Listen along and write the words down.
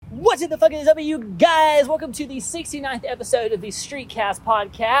What's the fuck is up with you guys? Welcome to the 69th episode of the STREETCAST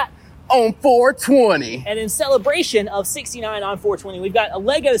podcast on 420. And in celebration of 69 on 420, we've got a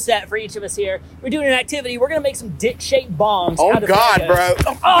Lego set for each of us here. We're doing an activity. We're going to make some dick-shaped bombs out of God, Legos.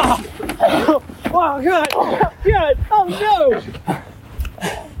 bro. Oh, God. Oh, God. Oh, no.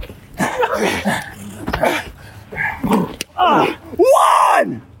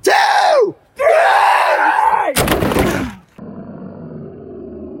 1, 2, 3!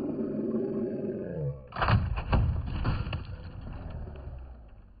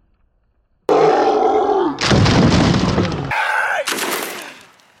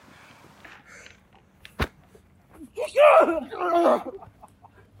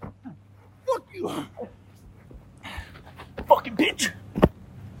 Fuck you. Fucking bitch.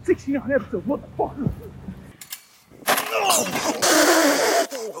 69 episodes, motherfucker.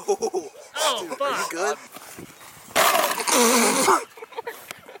 Oh, fuck. You good?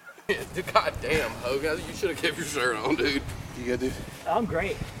 God damn, Hogan. You should have kept your shirt on, dude. You good, dude? I'm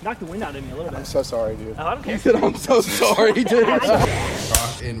great. Knocked the wind out of me a little bit. I'm so sorry, dude. Oh, I don't care. He said, I'm so sorry, dude.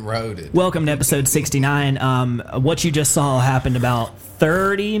 Enroded. Welcome to episode 69. What you just saw happened about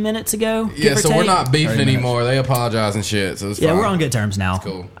 30 minutes ago. Yeah, so we're not beefing anymore. They apologize and shit, so it's fine. Yeah, we're on good terms now. It's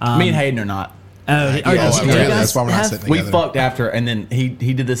cool. Me and Hayden are not. That's why we're not sitting We together. fucked after, and then he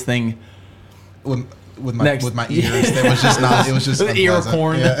did this thing with my ears. It was just not. It was just with ear unpleasant.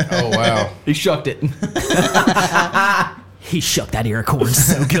 corn. Yeah. Oh wow. He shucked it. He shook that ear cord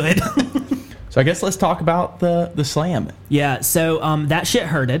so good. So I guess let's talk about the slam. Yeah, so that shit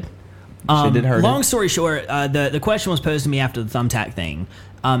hurted. Shit did hurt. Long story short, the question was posed to me after the thumbtack thing.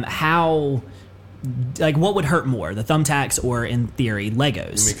 How, like, what would hurt more, the thumbtacks or, in theory,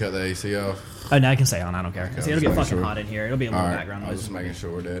 Legos? Let me cut the AC off. Oh, no, I can stay on. I don't care. Okay, See, it'll get fucking sure. hot in here. It'll be a little All right. background I was noise. just making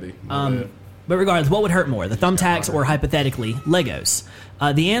sure, Daddy. My bad. But regardless, what would hurt more, the thumbtacks or, hypothetically, Legos?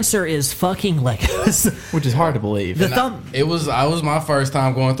 The answer is fucking Legos. Which is hard to believe. I was my first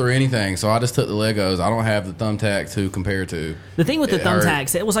time going through anything, so I just took the Legos. I don't have the thumbtack to compare to. The thing with the It hurt.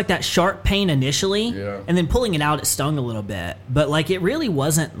 thumbtacks, it was like that sharp pain initially, and then pulling it out, it stung a little bit. But like, it really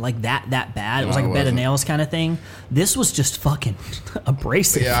wasn't like that bad. It was like a bed of nails kind of thing. This was just fucking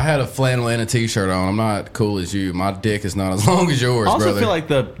abrasive. Yeah, I had a flannel and a t-shirt on. I'm not cool as you. My dick is not as long as yours, I also brother. feel like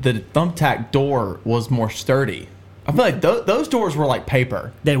the thumbtack door was more sturdy. I feel like those doors were like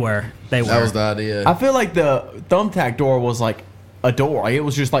paper. They were. That was the idea. I feel like the thumbtack door was like a door. Like, it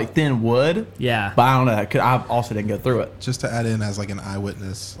was just like thin wood. Yeah. But I don't know. I also didn't go through it. Just to add in as like an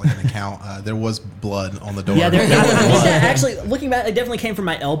eyewitness, like an account, there was blood on the door. Yeah, I think that actually, looking back, it definitely came from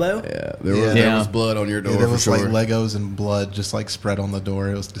my elbow. Yeah, there was blood on your door. There was for sure. like Legos and blood just like spread on the door.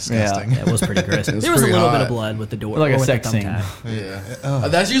 It was disgusting. Yeah, it was pretty gross. There was a pretty little bit hot. of blood with the door. Like or a with sex the scene. thumbtack. Yeah,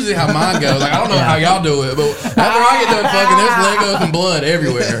 that's usually how mine goes. Like, I don't know how y'all do it, but after I get done fucking, there's Legos and blood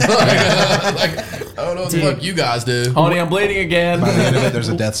everywhere. like, I don't know what the fuck you guys do. Honey, I'm bleeding again. By the end of it, there's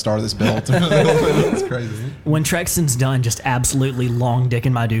a Death Star that's built. It's crazy. When Trexton's done just absolutely long dick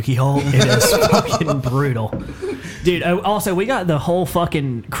in my dookie hole, it is fucking brutal. Dude, also, we got the whole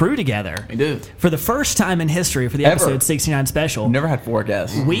fucking crew together. We do. For the first time in history for the Ever. episode 69 special. Never had 4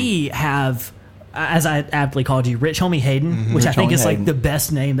 guests. We have, as I aptly called you, Rich Homie Hayden, which I think Homie is like Hayden. the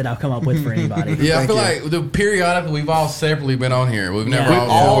best name that I've come up with for anybody. Yeah, I feel Thank like periodically we've all separately been on here. We've never Yeah. We've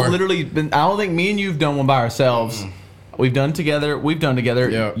all all before. literally been. I don't think me and you've done one by ourselves. We've done together.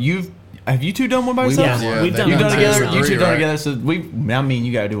 Yeah. Have you two done one by We've yourselves? Yeah, we've done You've done one together. by You two ourselves. done Right. together. So now me and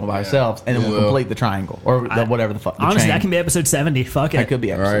you got to do one by ourselves, and then we'll will. complete the triangle or whatever the fuck. The Honestly, chain. that can be episode 70. Fuck it. That could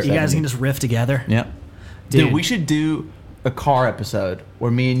be episode. Right. You guys 70. can just riff together. Yep. Dude. Dude, we should do a car episode where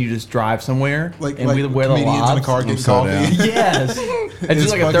me and you just drive somewhere Like we wear the comedians in a lobs. car getting so coffee. down. Yes. It's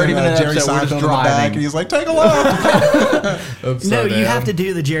just like a fucking, 30-minute Jerry episode. We're Seinfeld just in the back, and driving. he's like, "Take a look." No, you have to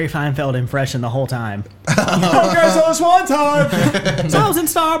do the Jerry Feinfeld impression the whole time. Okay, so this one time. So I was in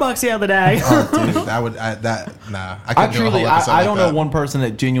Starbucks the other day. Oh, dude, that would nah. I I couldn't do a truly, whole episode I don't like know that. one person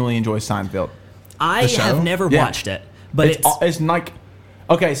that genuinely enjoys Seinfeld. I show? have never Yeah. watched it, but it's like,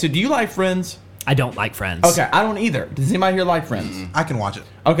 okay, so do you like Friends? I don't like Friends. Okay, I don't either. Does anybody here like Friends? I can watch it.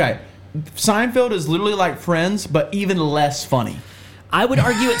 Okay, Seinfeld is literally like Friends, but even less funny. I would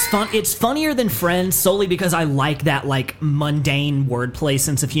argue it's fun. It's funnier than Friends solely because I like that like mundane wordplay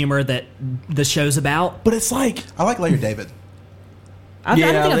sense of humor that the show's about. But it's like, I like Larry David. I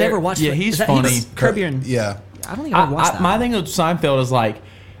don't think I've ever watched. yeah, it. he's Is that- funny. He was Curb Your. Yeah. I don't think I've ever watched that. my thing with Seinfeld is like,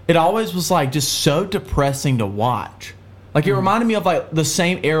 it always was like just so depressing to watch. Like it reminded me of like the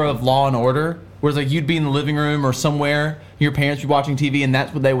same era of Law and Order, where it's like you'd be in the living room or somewhere, your parents would be watching TV, and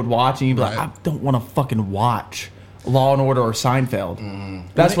that's what they would watch, and you'd be like, Right. I don't want to fucking watch Law and Order or Seinfeld.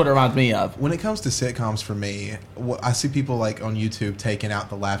 That's what it reminds me of. When it comes to sitcoms, for me, I see people like on YouTube taking out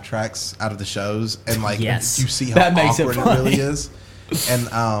the laugh tracks out of the shows, and like you see how That makes awkward it it really is.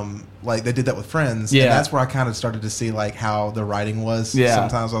 And like they did that with Friends, and that's where I kind of started to see like how the writing was. Yeah.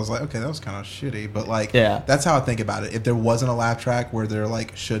 Sometimes I was like, okay, that was kind of shitty, but like that's how I think about it. If there wasn't a laugh track where there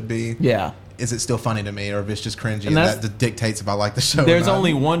like should be, is it still funny to me, or if it's just cringy, and that dictates if I like the show? There's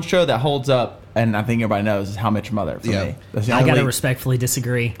only one show that holds up, and I think everybody knows, is How I Met Your Mother for me. I gotta respectfully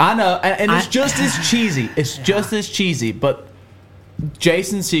disagree. I know, and it's just as cheesy. It's just as cheesy, but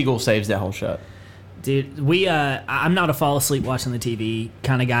Jason Segel saves that whole show. Dude, I'm not a fall asleep watching the TV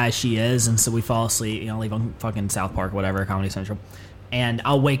kind of guy. She is, and so we fall asleep. Leave on fucking South Park, whatever, Comedy Central, and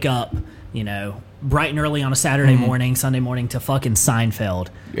I'll wake up, bright and early on a Saturday morning, Sunday morning to fucking Seinfeld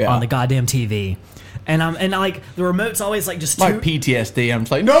on the goddamn TV. And like the remote's always like just like PTSD. I'm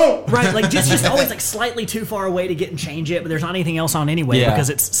just like, no, right, like just always like slightly too far away to get and change it, but there's not anything else on anyway because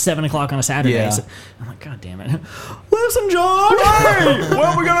it's 7:00 on a Saturday. Yeah. So I'm like, God damn it! Listen, George, hey, where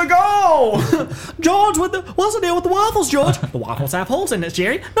are we gonna go? George, what's the deal with the waffles, George? The waffles have holes in it,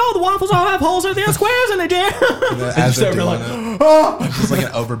 Jerry. No, the waffles all have holes in it. They have squares in it, Jerry. As they're doing it, just like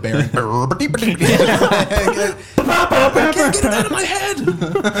an overbearing. I can't get it out of my head.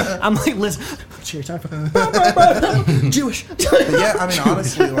 I'm like, listen, Jerry, Jewish. But yeah, I mean,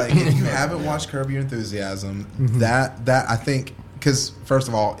 honestly, like if you haven't watched Curb Your Enthusiasm, that I think, because first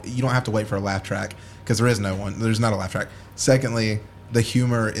of all, you don't have to wait for a laugh track because there is no one. There's not a laugh track. Secondly, the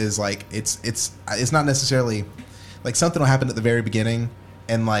humor is like it's not necessarily like something will happen at the very beginning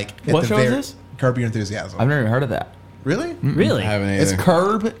and like at what the show is this? Curb Your Enthusiasm. I've never even heard of that. Really? Really? I haven't either. It's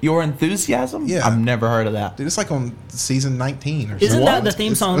Curb Your Enthusiasm? Yeah. I've never heard of that. Dude, it's like on season 19 or something. Isn't that the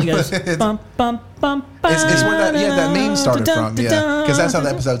theme song that goes bum bum bum? It's where that meme started from, because that's how the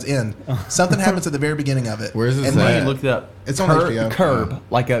episodes end. Something happens at the very beginning of it. Where's this and at? You looked it up. It's on HBO. Curb,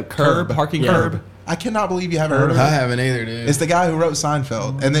 like a curb, parking curb. I cannot believe you haven't heard of it. I haven't either, dude. It's the guy who wrote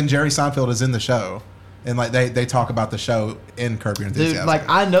Seinfeld, and then Jerry Seinfeld is in the show, and like they talk about the show in Curb Your Enthusiasm. Dude, like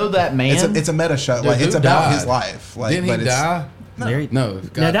I know that man. It's a meta show. Dude, like it's who about died? his life. Like, Didn't he die? Larry? No, No,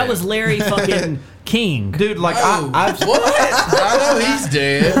 that goddamn. was Larry fucking King. Dude, like Oh, I what? I know he's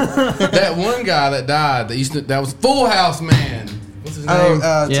dead. That one guy that died that was Full House Man. What's his name?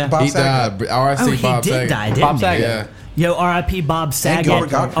 Yeah. Bob He Saget. died. R.I.C. He Bob did Saget. die, didn't Bob he? Saget. Yeah. Yo, R.I.P. Bob Saget. Gilbert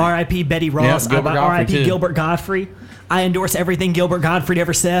Gottfried. R.I.P. Betty Ross. Yeah, Gilbert Gottfried, R.I.P. too. Gilbert Godfrey. I endorse everything Gilbert Gottfried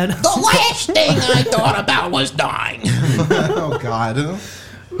ever said. The last thing I thought about was dying. Oh God.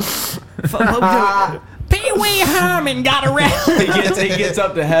 Pee Wee Herman got arrested. he gets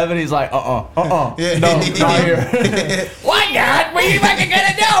up to heaven. He's like, no, not here. What, God? What are you fucking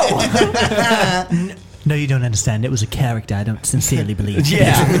gonna do? No, you don't understand. It was a character I don't sincerely believe.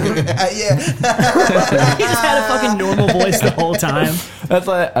 Yeah, Yeah. He just had a fucking normal voice the whole time. that's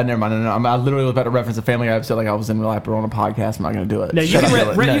like. Never mind. No. I literally was about to reference a Family Guy episode like I was in real life, but on a podcast. I'm not going to do it. No, you Shut can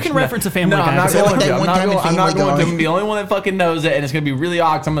up, re- Dylan. you can reference a Family No, Guy I'm not episode. going to. that I'm one not time in going. I'm not Family going to. Guy. I'm the only one that fucking knows it, and it's going to be really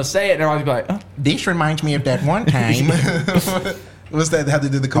awkward. I'm going to say it, and everybody's going to be like, This reminds me of that one time. Was that how they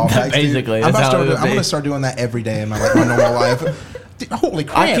did the callbacks? Basically, I'm that's how it would going be. to start doing that every day in my normal life. Holy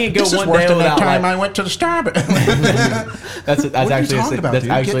crap! I can't go this one is worse day than that without, time like- I went to the Starbucks. that's What are you actually talking about, that's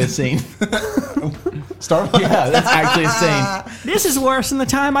dude? actually a scene. Starbucks. Yeah, that's actually a scene. This is worse than the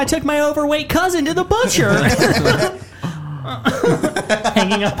time I took my overweight cousin to the butcher.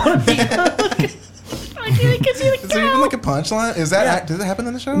 Hanging up on me. I can't see the Is there even like a punchline? Is that does it happen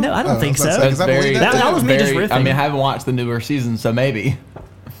in the show? No, I don't think was about to so. say, 'cause I believe that was me just riffing. I mean, I haven't watched the newer season, so maybe.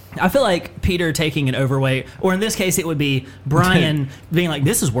 I feel like Peter taking an overweight, or in this case, it would be Brian being like,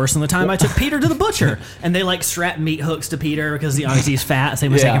 "This is worse than the time I took Peter to the butcher," and they like strap meat hooks to Peter because he's fat, so they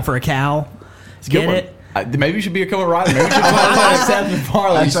mistake him for a cow. Get it? Maybe you should be a co-writer. Maybe you should play Seth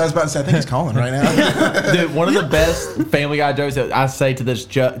MacFarlane. Actually, I was about to say, I think he's calling right now. Dude, one of the best Family Guy jokes that I say to this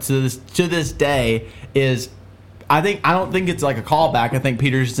day is, I don't think it's like a callback. I think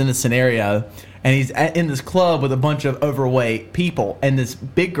Peter's just in a scenario, and he's in this club with a bunch of overweight people, and this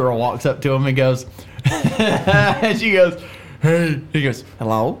big girl walks up to him and goes, and she goes, "Hey," he goes,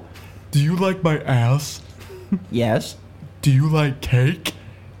 "Hello, do you like my ass?" "Yes." "Do you like cake?"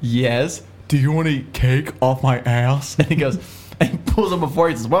 "Yes." "Do you want to eat cake off my ass?" And he goes, and he pulls him before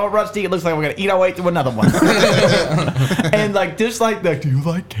he says, "Well, Rusty, it looks like we're gonna eat our way through another one." And like just like the, "Do you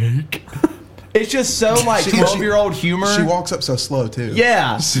like cake?" It's just so like 12-year-old humor. She walks up so slow too.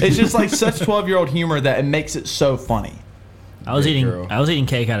 Yeah, it's just like such 12-year-old humor that it makes it so funny. I was Big girl. eating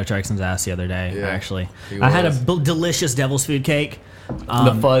cake out of Trexon's ass the other day. Yeah, Actually, he I had a was. delicious devil's food cake.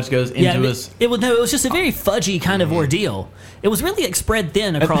 The fudge goes into his. It was just a very fudgy kind of ordeal. It was really like spread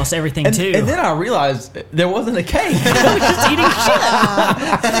thin across everything too. And then I realized there wasn't a cake. I was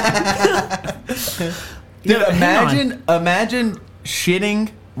just eating shit. Dude, hang imagine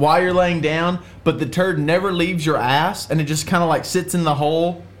shitting while you're laying down, but the turd never leaves your ass, and it just kind of like sits in the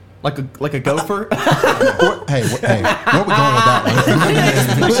hole like a gopher. Hey, where are we going with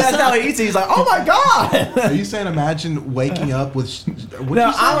that one? That's how he eats it. He's like, oh my god. Are you saying imagine waking up with?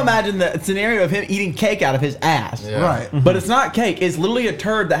 No, I'm imagining the scenario of him eating cake out of his ass. Yeah. Right. But it's not cake. It's literally a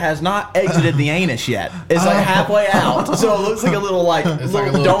turd that has not exited the anus yet. It's like halfway out, so it looks like a little It's like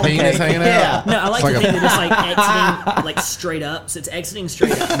a little dome penis cake. hanging out. Yeah. No, I like It's to like think that it's like exiting like straight up. So it's exiting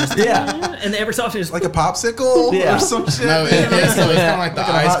straight up. And just, Yeah. And every so often it's Like a popsicle Yeah. or some shit. No, it's kind of like the Like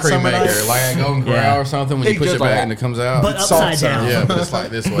a ice hot cream summer maker, night. like a Golden Corral Yeah. or something. When It you push goes it like back that. and it comes out. but Salt upside sound. down. Yeah, but it's like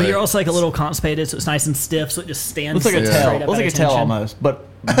this way. But you're also like a little constipated, so it's nice and stiff, so it just stands. Looks like a straight tail. up Looks at like a tail attention. almost, but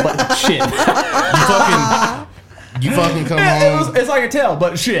shit. you fucking come Yeah, home. it's like a tail,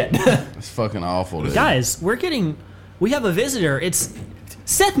 but shit. It's fucking awful, dude. Guys, we have a visitor. It's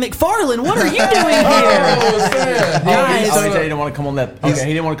Seth MacFarlane. What are you doing here? Seth. Guys. Oh, he didn't want to come on that. Okay,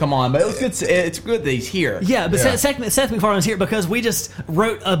 he didn't want to come on, but it was good. It's good that he's here. Yeah, but Yeah. Seth MacFarlane's here because we just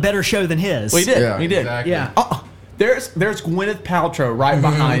wrote a better show than his. We did. Yeah, we did. exactly. Yeah. There's Gwyneth Paltrow right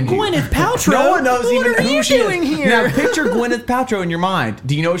behind you. Gwyneth Paltrow? No one knows What even are who you she doing is. here? Now picture Gwyneth Paltrow in your mind.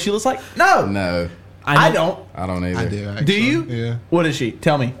 Do you know what she looks like? No, No, I don't. I don't either. I do. Actually. Do you? Yeah. What is she?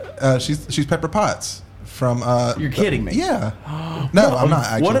 Tell me. She's Pepper Potts from. You're kidding me. Yeah. No, I'm not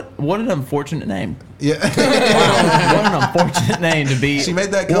actually. What an unfortunate name. Yeah. What an unfortunate name to be. She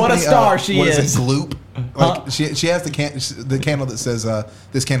made that company. What a star she what is. Is it, Gloop? Like she has the candle that says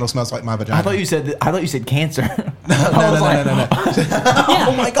this candle smells like my vagina. I thought you said cancer. no.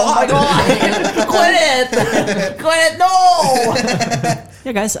 Oh my god! Gwyneth, no!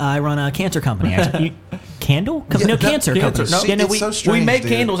 Yeah, guys, I run a cancer company. Actually. Candle? Yeah, no, that- cancer company. She- Yeah, no, it's we, so strange, We make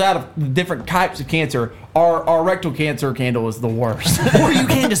dude. candles out of different types of cancer. Our rectal cancer candle is the worst. or you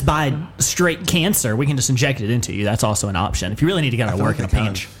can just buy straight cancer. We can just inject it into you. That's also an option. If you really need to get out of feel work in a like they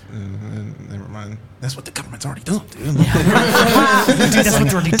kind pinch. Never mind. That's what the government's already doing, dude. Dude, that's what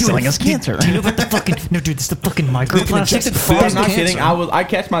they're already doing. selling us cancer. Do you know about the fucking... No, dude, it's the fucking microplastics. Dude, I'm not cancer. kidding. I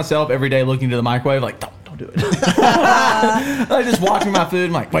catch myself every day looking into the microwave like, don't do it. Like just watching my food.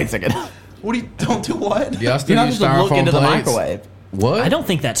 I'm like, wait a second. What do you don't do what? Y'all still You're not use supposed to look styrofoam into the plates? microwave. What? I don't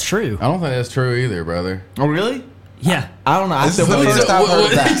think that's true. I don't think that's true either, brother. Oh, really? Yeah. I don't know. I This still is the believe first it. time I've heard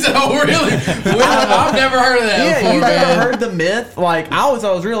of that. So really? I've never heard of that Yeah, before, you man. never heard the myth? Like I always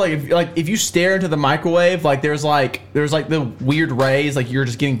thought it was real. If you stare into the microwave, there's the weird rays, like you're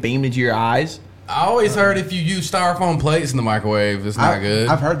just getting beamed into your eyes. I always heard if you use styrofoam plates in the microwave, it's not good.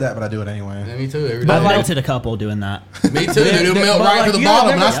 I've heard that, but I do it anyway. Yeah, me too. Every I day. melted a couple doing that. Me too, dude. It'll melt But, right like, to the you guys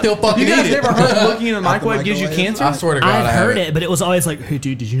bottom, and I never- still fucking You guys eat it. never heard looking in the Out the microwave gives you microwave? cancer? I swear to God, I've I heard have it, but it was always like, hey,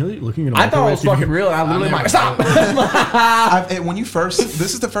 dude, did you know that looking in a I thought it microwave was fucking real. And I literally never- like, stop. When you first,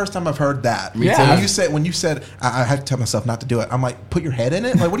 this is the first time I've heard that. Me Yeah. too. When you said, I had to tell myself not to do it. I'm like, put your head in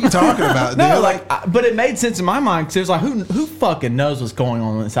it. Like, what are you talking about? No, dude? but it made sense in my mind because it was like, who fucking knows what's going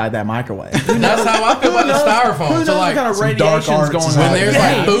on inside that microwave? That's how I feel about the styrofoam. Who knows So what like, kind of some dark radiation's arts going is on? when there's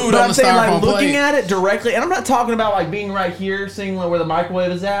Yeah. like food But on I'm the saying, like, styrofoam looking plate. at it directly, and I'm not talking about like being right here, seeing where the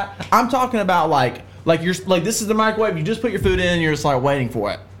microwave is at. I'm talking about like you're like this is the microwave. You just put your food in, and you're just like waiting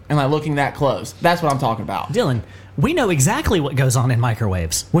for it, and like looking that close. That's what I'm talking about. Dylan, we know exactly what goes on in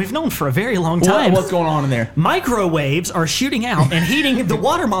microwaves. We've known for a very long time. What's going on in there? Microwaves are shooting out and heating the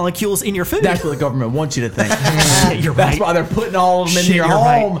water molecules in your food. That's what the government wants you to think. Shit, you're That's right. why they're putting all of them into Shit, your you're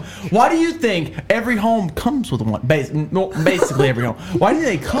home. Why do you think every home comes with one? Basically every home. Why do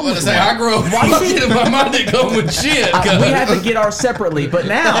they come I was with gonna say, one? I grew up fucking my mom didn't come with shit. We had to get ours separately, but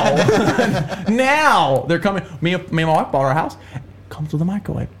now they're coming. Me and my wife bought our house. It comes with a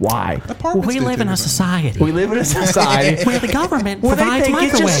microwave. Why? Apartments We do live in too, a but- society We live in a society where the government where they provides think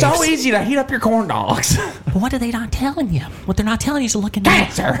it's microwaves. just so easy to heat up your corn dogs. But what are they not telling you? What they're not telling you is to look into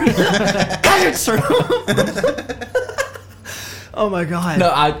cancer. Oh my god.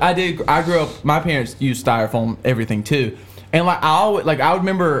 No, I did. I grew up. My parents used styrofoam everything too, and I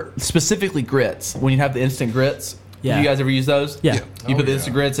remember specifically grits when you have the instant grits. Yeah. You guys ever use those? Yeah. You put the yeah.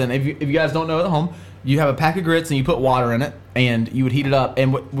 instant grits in. If you guys don't know at home, you have a pack of grits and you put water in it, and you would heat it up.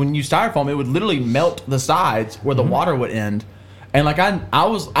 And when you styrofoam, it would literally melt the sides where the water would end. And like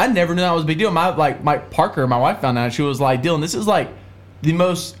I never knew that was a big deal. My Parker, my wife, found out. She was like, "Dylan, this is like the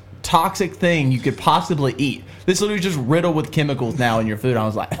most toxic thing you could possibly eat. This literally just riddled with chemicals now in your food. I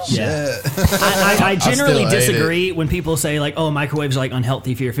was like, Yeah. I generally still hate disagree when people say like, "Oh, microwaves are like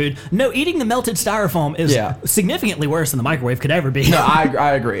unhealthy for your food." No, eating the melted styrofoam is significantly worse than the microwave could ever be. no,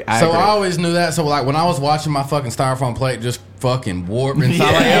 I agree. I always knew that. So like when I was watching my fucking styrofoam plate just fucking warp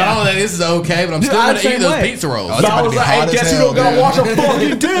inside, like, I don't think this is okay, but I'm still gonna eat those pizza rolls. So I was like, hey, guess you don't gotta wash a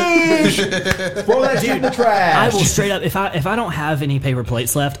fucking dish. Throw that shit in the trash. I will straight up if I don't have any paper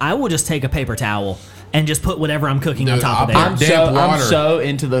plates left, I will just take a paper towel and just put whatever I'm cooking on top of there. I'm so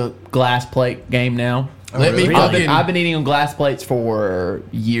into the glass plate game now. I've been eating on glass plates for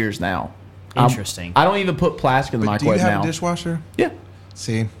years now. Interesting. I don't even put plastic in the microwave now. Do you have a dishwasher? Yeah.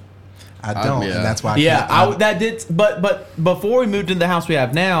 See, I don't, and that's why. But before we moved into the house we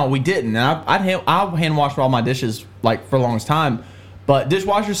have now, we didn't. And I hand washed all my dishes like for the longest time. But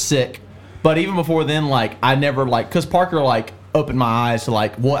dishwasher's sick. But even before then, like I never because Parker like opened my eyes to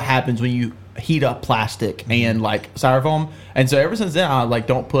like what happens when you heat up plastic and like styrofoam, and so ever since then I like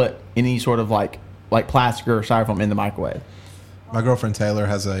don't put any sort of like plastic or styrofoam in the microwave. My girlfriend Taylor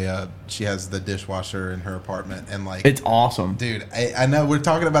has she has the dishwasher in her apartment, and like it's awesome, dude. I know we're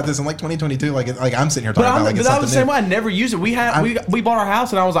talking about this in like 2022, like I'm sitting here talking about like it's I was the same way. I never used it. We bought our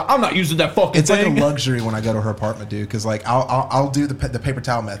house, and I was like, I'm not using that fucking it's thing. Like a luxury when I go to her apartment, dude, because like I'll do the paper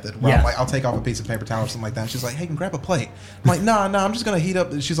towel method. Where I'll take off a piece of paper towel or something like that. And she's like, hey, can grab a plate. I'm like, no, I'm just gonna heat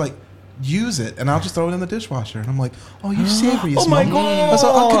up. She's like, use it, and I'll just throw it in the dishwasher. And I'm like, oh, you serious? Oh my Mom? god! I was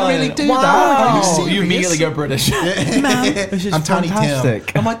like, I can really do that. Are you serious? You immediately go British. Ma'am, I'm Tiny Tim.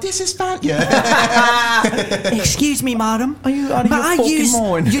 I'm like, this is fun. Yeah. Excuse me, madam. Are you out of your fucking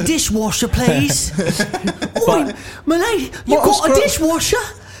mind? Your dishwasher, please? Oi, my lady, you got a dishwasher?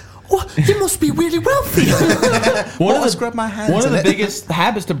 Oh, you must be really wealthy. Scrub my hands. One of the biggest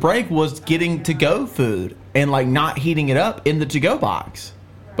habits to break was getting to-go food and like not heating it up in the to-go box.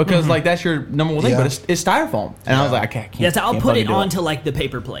 Because like that's your number one thing, but it's styrofoam, and I was like, I can't. So I'll put it onto like the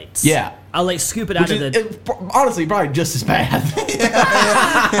paper plates. Yeah, I'll like scoop it out of the. Honestly, probably just as bad.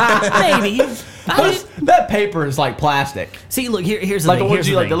 Maybe. That paper is like plastic. See, look here's the like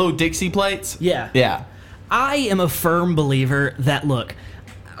thing. Like the little Dixie plates. Yeah. I am a firm believer that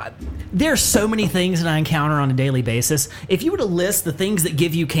there's so many things that I encounter on a daily basis. If you were to list the things that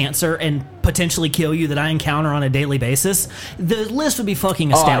give you cancer and potentially kill you that I encounter on a daily basis, the list would be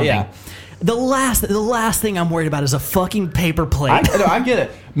fucking astounding. The last thing I'm worried about is a fucking paper plate. I get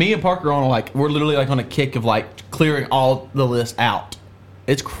it. Me and Parker are we're literally on a kick of clearing all the list out.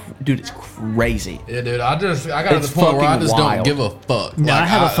 It's crazy. Yeah, dude. I got to the point where I just don't give a fuck. No, I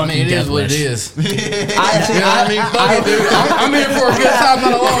have a fucking it death is what it wish. is. Fuck it, dude. I'm here for a good time,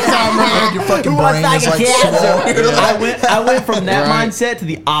 not a long time, bro. Your fucking brain is like swole. I went from that mindset to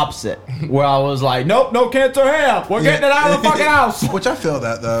the opposite, where I was like, nope, no cancer here. We're getting it out of the fucking house. Which I feel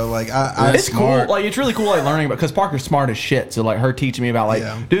that though. Like it's cool. Like it's really cool. Like learning about because Parker's smart as shit. So like her teaching me about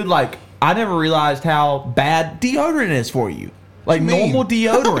dude, like I never realized how bad deodorant is for you. Like normal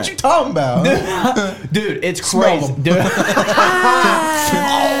deodorant. What you talking about? Dude, it's crazy. Dude.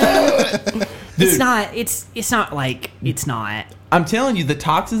 It's not. I'm telling you, the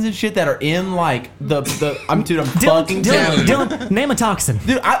toxins and shit that are in I'm fucking Dylan, name a toxin.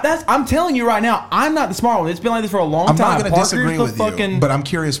 Dude, I'm telling you right now, I'm not the smart one. It's been like this for a long time. I'm not going to disagree with you, but I'm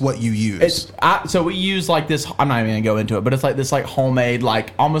curious what you use. So we use like this. I'm not even going to go into it, but it's like this homemade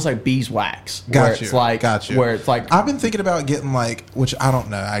almost like beeswax. Got you. Where it's like I've been thinking about getting which I don't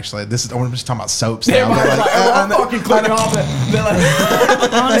know actually. We're just talking about soaps now. I'm fucking clicking off it.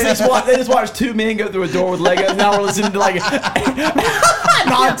 They just watched two men go through a door with Legos. Now we're listening to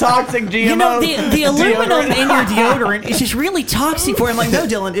non-toxic GMO. You know, the aluminum in your deodorant is just really toxic for you. I'm like, no,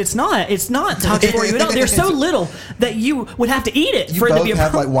 Dylan, it's not. It's not toxic for you at all. There's so little that you would have to eat it you for it to be both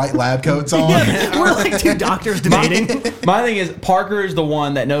have white lab coats on. Yeah, we're like two doctors debating. My thing is, Parker is the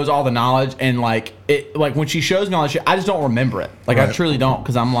one that knows all the knowledge, and when she shows me all that shit, I just don't remember it. Right. I truly don't,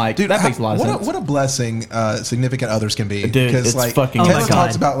 because I'm like, dude, that makes a lot of sense. What a blessing significant others can be. Dude, it's fucking Taylor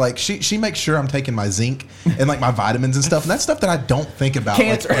talks about she makes sure I'm taking my zinc and my vitamins and stuff, and that's stuff that I don't think about.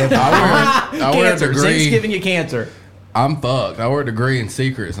 Cancer. I wear a degree. Zinc's giving you cancer. I'm fucked. I wear a degree in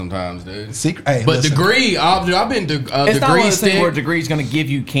secret sometimes, dude. Hey, but degree, I've been to it's degree not stick. Where a degree is going to give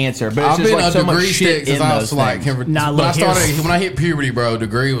you cancer, but it's I've just been like a so much degree shit stick in since I those was things. when I hit puberty, bro.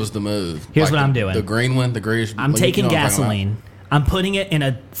 Degree was the move. Here's what I'm doing. The green one, the greenish. I'm taking gasoline. I'm putting it in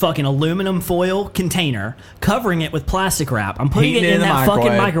a fucking aluminum foil container, covering it with plastic wrap. I'm putting it in that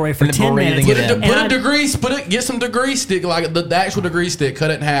fucking microwave for 10 minutes. Get some degree stick, like the actual degree stick,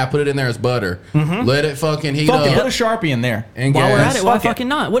 cut it in half, put it in there as butter. Let it fucking heat up. Put a Sharpie in there. And while we're at it, why fucking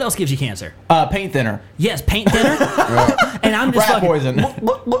not? What else gives you cancer? Paint thinner. Yes, paint thinner. And I'm just Rat poison.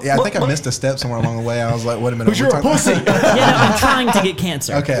 Yeah, I think I missed a step somewhere along the way. I was like, wait a minute. You're a pussy. I'm trying to get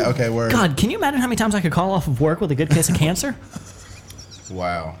cancer. Okay, word. God, can you imagine how many times I could call off of work with a good case of cancer?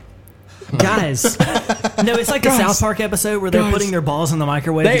 Wow. Guys, no, it's like the South Park episode where they're putting their balls in the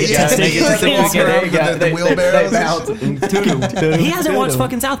microwave to get tested for cancer. The wheelbarrows. He hasn't watched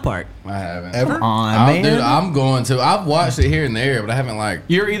fucking South Park. I haven't. Ever? Come on, man. Dude, I'm going to. I've watched it here and there, but I haven't like.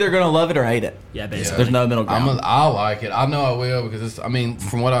 You're either gonna love it or hate it. Yeah, basically. There's no middle ground. I like it. I know I will because it's. I mean,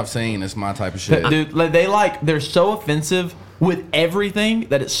 from what I've seen, it's my type of shit. Dude, they're so offensive with everything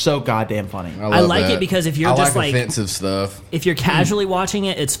that it's so goddamn funny. I like it because if you're just like offensive stuff, if you're casually watching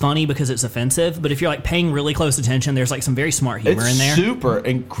it, it's funny because it's offensive. But if you're like paying really close attention, there's like some very smart humor in there. Super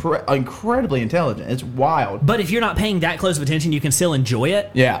incredibly intelligent. It's wild. But if you're not paying that close of attention, you can still enjoy it.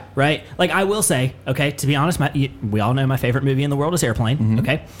 Yeah. Right? Like I will say, okay, to be honest, we all know my favorite movie in the world is Airplane.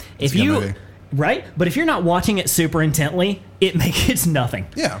 Okay? It's a good movie. Right? But if you're not watching it super intently, it's nothing.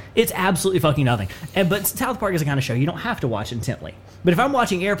 Yeah. It's absolutely fucking nothing. But South Park is the kind of show you don't have to watch intently. But if I'm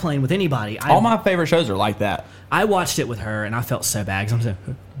watching Airplane with anybody, all my favorite shows are like that. I watched it with her and I felt so bad because I'm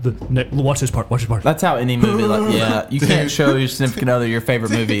saying, watch this part. That's how any movie, you can't show your significant other your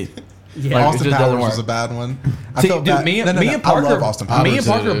favorite movie. Yeah. Like, Austin Powers was a bad one. I felt bad. Me and Parker, I love Austin Powers. Me and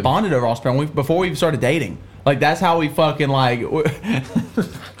Parker bonded over Austin Powers before we started dating. Like that's how we fucking like.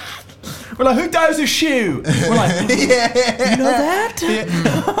 We're like, who does a shoe? We're like, yeah. You know that? Yeah.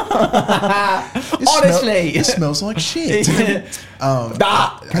 Honestly, it smells like shit.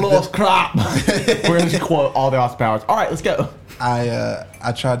 Close crop. We're gonna just quote all the Austin Powers. All right, let's go.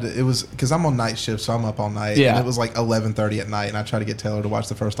 I tried to. It was because I'm on night shift, so I'm up all night. Yeah. And it was like 11:30 at night, and I tried to get Taylor to watch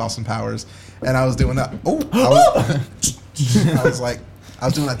the first Austin Powers, and I was doing that. I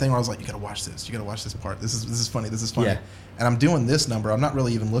was doing that thing where I was like, you gotta watch this. You gotta watch this part. This is funny. This is funny. Yeah. And I'm doing this number. I'm not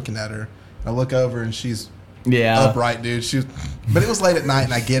really even looking at her. I look over and she's upright, dude. But it was late at night,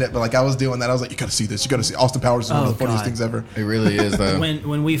 and I get it. But like I was doing that, I was like, you gotta see this. You gotta see Austin Powers is one of the funniest things ever. It really is though.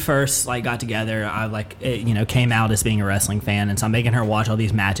 When we first like got together, I came out as being a wrestling fan, and so I'm making her watch all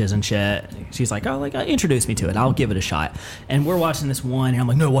these matches and shit. She's like, introduce me to it. I'll give it a shot. And we're watching this one, and I'm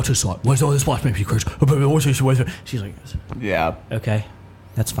like, no, watch this one. Watch this. Watch me, Chris. She's like, yeah, okay,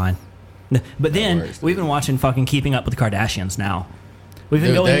 that's fine. But then we've been watching fucking Keeping Up with the Kardashians now. We've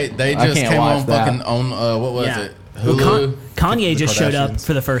been going. They just came on fucking on what was it? Hulu. Kanye just showed up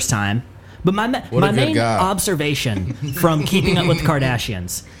for the first time. But my main observation from Keeping Up with the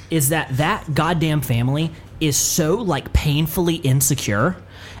Kardashians is that goddamn family is so like painfully insecure.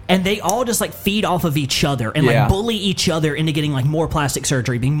 And they all just like feed off of each other and like bully each other into getting like more plastic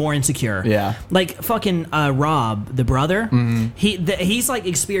surgery, being more insecure. Yeah, like fucking Rob, the brother. Mm-hmm. He's like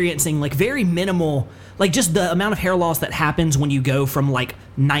experiencing like very minimal, like just the amount of hair loss that happens when you go from like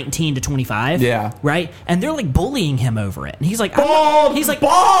 19 to 25. Yeah, right. And they're like bullying him over it. And he's like, bald. He's like,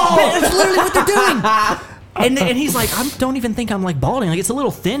 bald. That's literally what they're doing. And he's like, I don't even think I'm like balding. Like it's a little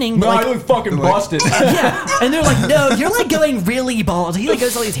thinning. But no, like, I look fucking busted. Yeah. And they're like, no, you're like going really bald. He like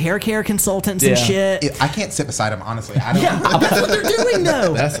goes to all these hair care consultants and shit. I can't sit beside him, honestly. I don't. Yeah, that's what they're doing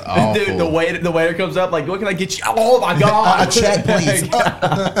though. That's awful. Dude, the waiter comes up like, what can I get you? Oh my god, a check, please.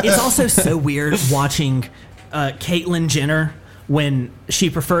 It's also so weird watching Caitlyn Jenner when she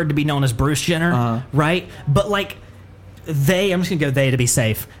preferred to be known as Bruce Jenner, right? But like. I'm just gonna go they to be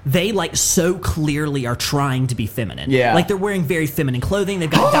safe. They like so clearly are trying to be feminine. Yeah, like they're wearing very feminine clothing. They've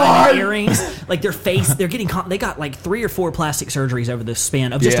got diamond earrings. Like their face, they got like 3 or 4 plastic surgeries over the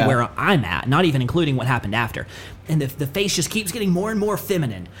span of just where I'm at, not even including what happened after. And the face just keeps getting more and more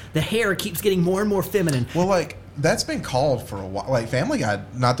feminine. The hair keeps getting more and more feminine. Well, like that's been called for a while. Like Family Guy,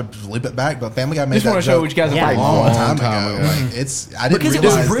 not to leap it back, but Family Guy made that joke what you guys a long time ago. Like, I didn't because it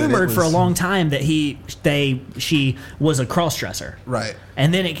realize was rumored that it was, for a long time that she was a cross-dresser, right?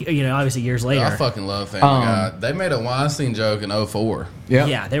 And then obviously years later, I fucking love Family Guy. They made a Weinstein joke in 2004.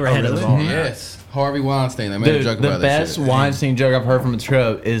 Yeah, they were ahead of the ball. Yes. Harvey Weinstein. They made a joke about that. The best Weinstein joke I've heard from the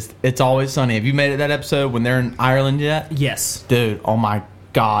show is "It's Always Sunny." Have you made it that episode when they're in Ireland yet? Yes, dude. Oh my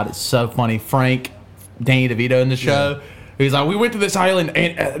god, it's so funny. Frank, Danny DeVito in the show. Yeah. He's like, we went to this island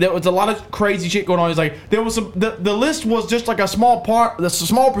and there was a lot of crazy shit going on. He's like, there was the list was just like a small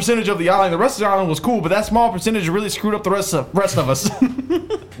percentage of the island. The rest of the island was cool, but that small percentage really screwed up the rest of us.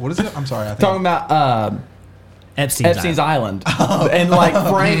 What is it? I'm sorry. Talking about Epstein's Island. And like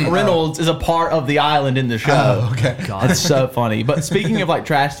Frank Reynolds is a part of the island in the show. Oh, okay. God. It's so funny. But speaking of like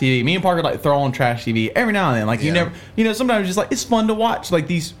trash TV, me and Parker like throw on trash TV every now and then. Like you Yeah. never, sometimes just like it's fun to watch like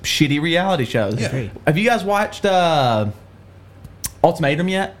these shitty reality shows. Yeah. Have you guys watched Ultimatum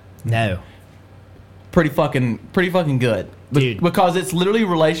yet? No. Pretty fucking good. Dude. Because it's literally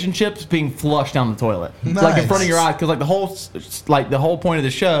relationships being flushed down the toilet, like in Nice. front of your eyes. Because like the whole point of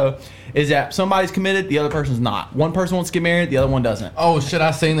the show is that somebody's committed, the other person's not. One person wants to get married, the other one doesn't. Oh shit!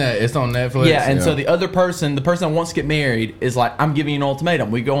 I seen that. It's on Netflix. Yeah, and so the other person, the person that wants to get married, is like, I'm giving you an ultimatum.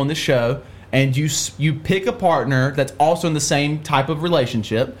 We go on this show, and you pick a partner that's also in the same type of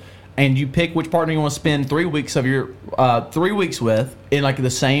relationship, and you pick which partner you want to spend 3 weeks of your 3 weeks with in like the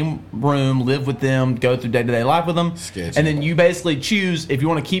same room, live with them, go through day-to-day life with them, Sketchy. and then you basically choose if you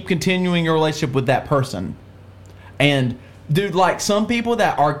want to keep continuing your relationship with that person. And dude, like some people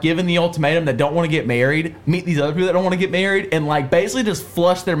that are given the ultimatum that don't want to get married meet these other people that don't want to get married and like basically just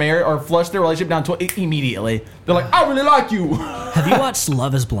flush their marriage or flush their relationship down to immediately. They're like, I really like you. Have you watched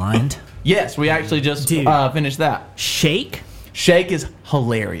Love is Blind? Yes, we actually just Dude. finished that. Shake? Shake is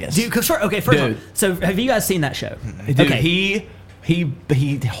hilarious. Dude, first of all, Dude. so have you guys seen that show? Dude, okay.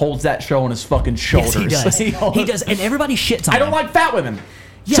 he holds that show on his fucking shoulders. Yes, he does. He does, and everybody shits on him. I don't like fat women.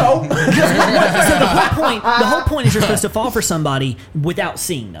 Yeah. So So the whole point is you're supposed to fall for somebody without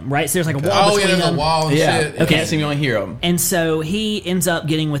seeing them, right? So there's like a wall Oh yeah, between there's them. a wall and yeah, shit. you can't see me, only hear them. And so he ends up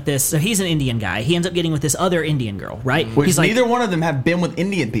getting with this. So he's an Indian guy. He ends up getting with this other Indian girl, right? Which He's like, neither one of them have been with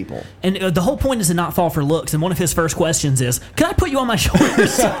Indian people. and the whole point is to not fall for looks. And one of his first questions is, "Can I put you on my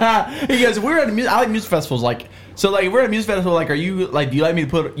shoulders?" He goes, we're at I like music festivals. Like, so like we're at a music festival. Like, are you like? Do you like me to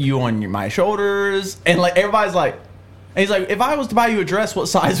put you on my shoulders? And like everybody's like, and he's like, if I was to buy you a dress, what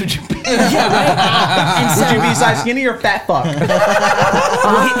size would you be? Yeah, right. Would you be size skinny or fat fuck?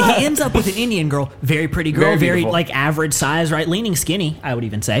 Well, he ends up with an Indian girl, very pretty girl, Very very beautiful. like average size, right? Leaning skinny, I would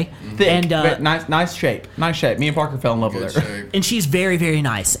even say. Thick, And but nice shape. Me and Parker fell in love Good with her. shape. and she's very, very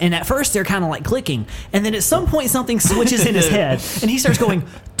nice. And at first, they're kind of like clicking, and then at some point, something switches in his head, and he starts going,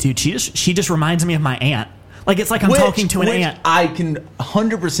 "Dude, she just reminds me of my aunt. Like it's like I'm talking to an which aunt." I can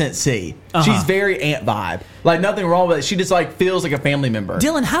 100% see. Uh-huh. She's very aunt vibe. Like nothing wrong with it. She just like feels like a family member.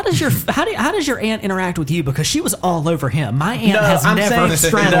 Dylan, how does your aunt interact with you? Because she was all over him. My aunt has never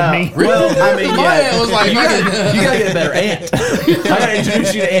straddled me. Well, I mean, My yeah, aunt was like, you gotta get a better aunt. I gotta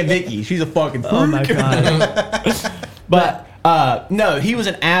introduce you to Aunt Vicky. She's a fucking freak. Oh my god. But no, he was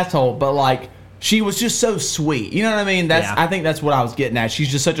an asshole. But like, she was just so sweet. You know what I mean? Yeah. I think that's what I was getting at. She's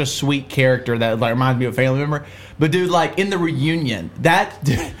just such a sweet character that like reminds me of a family member. But dude, like in the reunion,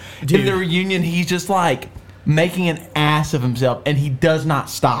 in the reunion, he's just like making an ass of himself, and he does not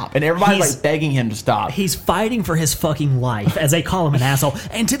stop. And everybody's He's- like begging him to stop. He's fighting for his fucking life, as they call him an asshole.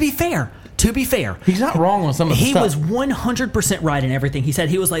 And to be fair, He's not wrong on some of the he stuff. was 100% right in everything he said.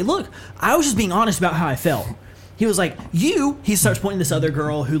 He was like, "Look, I was just being honest about how I felt." He was like, he starts pointing this other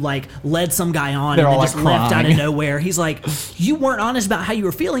girl who like led some guy on They're and then all, just like, left out crying. of nowhere. He's like, "You weren't honest about how you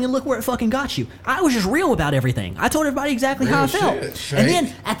were feeling, and look where it fucking got you. I was just real about everything. I told everybody exactly how I Real felt." shit, Shake. And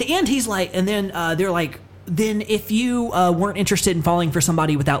then at the end, he's like, and then they're like, "Then if you weren't interested in falling for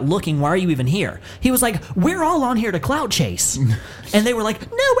somebody without looking, why are you even here?" He was like, "We're all on here to clout chase." And they were like,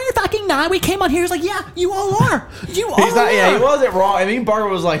 "No, we're fucking not. We came on here." He's like, "Yeah, you all are. You all He's not. are." Yeah, he wasn't wrong. I mean, Barker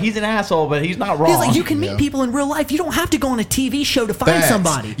was like, he's an asshole, but he's not wrong. He's like, "You can meet Yeah. people in real life. You don't have to go on a TV show to find Facts.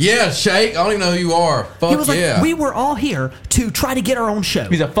 somebody." Yeah, Shake. I don't even know who you are. Fuck He was like, yeah. "We were all here to try to get our own show.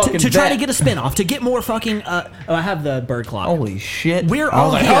 He's a fucking to try vet. to get a spinoff, to get more fucking." Oh, I have the bird clock. Holy shit! We're I was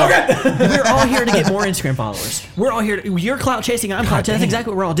all like, here. okay. We're all here to get more Instagram followers. We're all here. You're clout chasing. I'm clout chasing. That's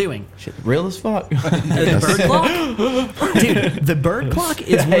exactly what we're all doing. Shit, real as fuck. The bird clock, dude. The bird clock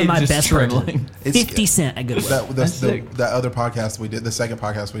is one of my Just best friends. trembling. 50 Cent at Goodwill. That other podcast we did, the second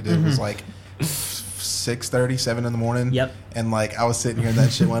podcast we did was like 6:30, 7 in the morning. Yep. And like I was sitting here and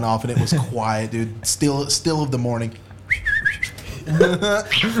that shit went off and it was quiet, dude. Still of the morning.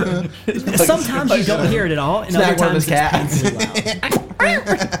 Sometimes you don't hear it at all, and other Snack one of times his cats. it's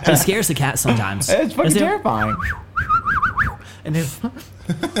painfully loud. He scares the cat sometimes. It's fucking Is it- terrifying. And then,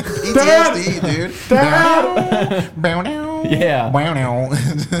 PTSD, dude. Bow now. Yeah. Bow now.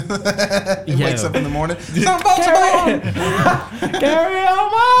 He Yo. wakes up in the morning. Carry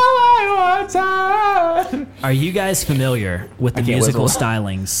on my way one time. are you guys familiar with the can't musical whistle.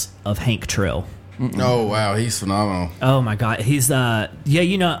 stylings of Hank Trill? Oh wow, he's phenomenal. Oh my God, he's I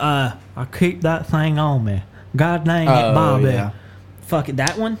keep that thing on me. God dang it, Oh, Bobby. yeah. Fuck it,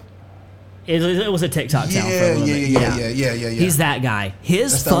 that one. It was a TikTok sound for a Yeah, little bit. yeah. He's that guy.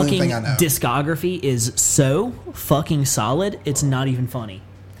 His That's the only fucking thing I know. discography is so fucking solid. It's not even funny.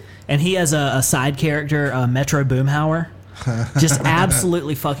 and he has a side character, Metro Boomhauer. Just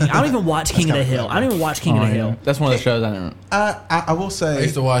absolutely fucking. I don't even watch King of the Hill. I don't even watch King of the Hill. That's one of the shows I don't. I will I say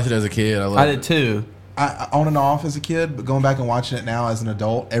used to watch it as a kid. I did too. I on and off as a kid, but going back and watching it now as an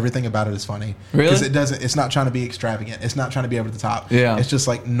adult, everything about it is funny. Really? Because it doesn't. It's not trying to be extravagant. It's not trying to be over the top. Yeah. It's just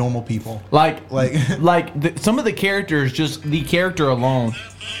like normal people. Like some of the characters, just the character alone.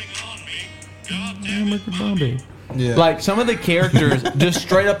 Yeah. Like some of the characters, just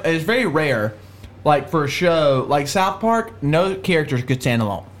straight up. It's very rare. Like for a show like South Park, no characters could stand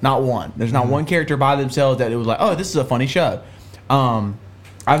alone. Not one. There's not one character by themselves that it was like, oh, this is a funny show.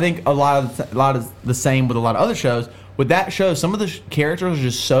 I think a lot of the same with a lot of other shows. With that show, some of the characters are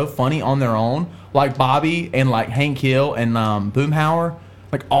just so funny on their own. Like Bobby and like Hank Hill and Boomhauer.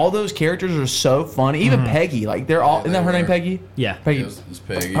 Like all those characters are so funny. Even Peggy, like they're all. Isn't that her name, Peggy? Yeah. Peggy. It's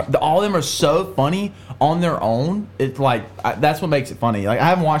Peggy. All of them are so funny on their own. It's like that's what makes it funny. Like I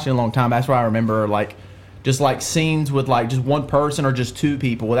haven't watched it in a long time. That's why I remember like just like scenes with like just one person or just two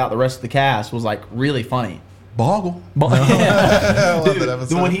people without the rest of the cast was like really funny. Boggle. Yeah. I love that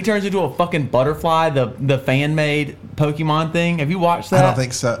episode. When he turns into a fucking butterfly, the fan made Pokemon thing. Have you watched that? I don't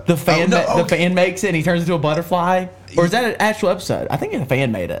think so. The fan, the fan makes it, and he turns into a butterfly. Or is that an actual episode? I think the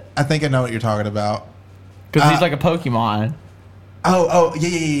fan made it I think I know what you're talking about. because he's like a Pokemon. Oh,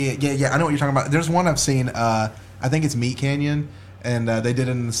 yeah. I know what you're talking about. There's one I've seen. I think it's Meat Canyon, and they did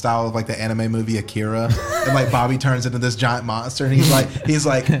it in the style of like the anime movie Akira, and like Bobby turns into this giant monster, and he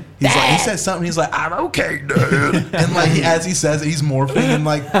says something. He's like, "I'm okay, dude," and like as he says it, he's morphing, and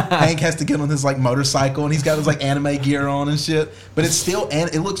like Hank has to get on his like motorcycle, and he's got his like anime gear on and shit. But it's still,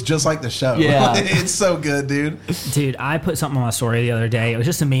 and it looks just like the show. Yeah. It's so good, dude. Dude, I put something on my story the other day. It was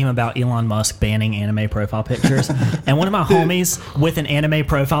just a meme about Elon Musk banning anime profile pictures. And one of my homies with an anime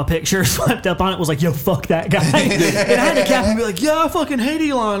profile picture swept up on it was like, yo, fuck that guy. And I had to cap and be like, yeah, I fucking hate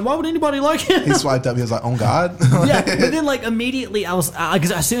Elon. Why would anybody like him? He swiped up. He was like, "Oh God." Yeah, but then like immediately I was,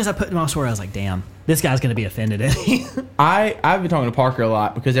 because as soon as I put it in my story, I was like, damn, this guy's going to be offended. I've been talking to Parker a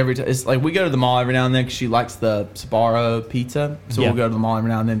lot because every time it's like we go to the mall every now and then because she likes the Sbarro pizza, so Yeah. we'll go to the mall every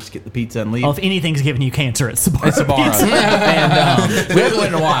now and then just get the pizza and leave. Well, if anything's giving you cancer, it's Sbarro. It's Sbarro. Pizza. And we haven't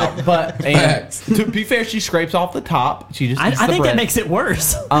went in a while, but to be fair, she scrapes off the top. She just I eats the think bread. that makes it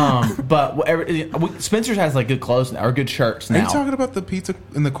worse. But Spencer's has like good clothes now or good shirts Are now. you talking about the pizza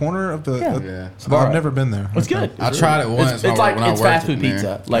in the corner of the? Yeah. Oh, I've never been there. It's Okay. good. I tried it once. It's when like I it's worked fast food in there.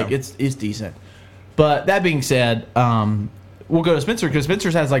 pizza. Like it's decent. But that being said, we'll go to Spencer because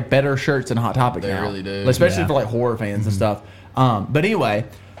Spencer's has like better shirts than Hot Topic They now. really do. Especially Yeah. for like horror fans and stuff. But anyway,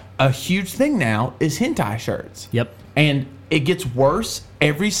 a huge thing now is hentai shirts. Yep. And it gets worse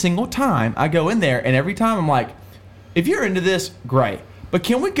every single time I go in there, and every time I'm like, if you're into this, great. But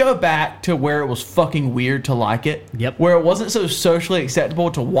can we go back to where it was fucking weird to like it? Yep. Where it wasn't so socially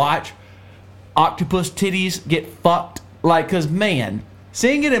acceptable to watch octopus titties get fucked. Like, because, man,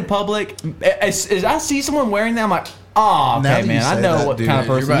 seeing it in public, as I see someone wearing that, I'm like, oh, Now okay, you man, I say know that, what dude. kind of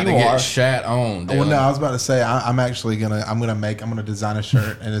You're person about to you get are. shat on. Well, Dylan. no, I was about to say I'm actually gonna design a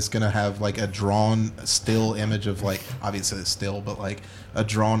shirt, and it's gonna have like a drawn still image of like, obviously it's still, but like a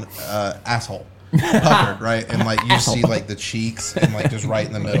drawn asshole puckered, right, and like you see like the cheeks and like just right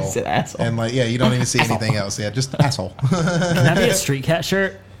in the middle, said asshole. and like you don't even see anything else, just asshole. Can that be a street cat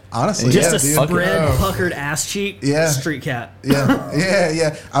shirt? Honestly, Just yeah, a dude. spread Oh. puckered ass cheek. Yeah. Street cat. Yeah.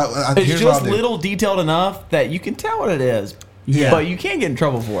 It's Here's what just I'll do. little detailed enough that you can tell what it is. Yeah. But you can't get in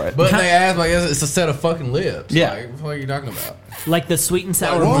trouble for it. But they ask like it's a set of fucking lips. Yeah. Like, what are you talking about? Like the sweet and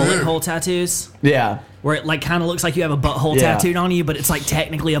sour Like, bullet whoa. hole tattoos, yeah. where it like kind of looks like you have a butthole Yeah. tattooed on you, but it's like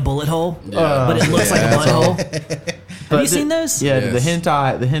technically a bullet hole, Yeah. but it looks like a that's all. butthole. Have you seen those? Yeah, Yes. the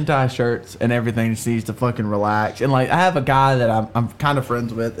hentai shirts and everything just needs to fucking relax. And like, I have a guy that I'm kind of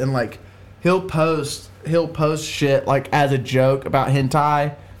friends with, and like, he'll post shit like as a joke about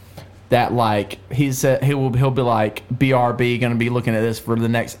hentai. That like he said he'll be like, BRB gonna be looking at this for the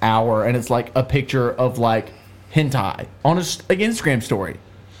next hour, and it's like a picture of like hentai on his like Instagram story.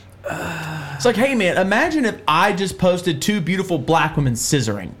 It's like, hey man, imagine if I just posted two beautiful black women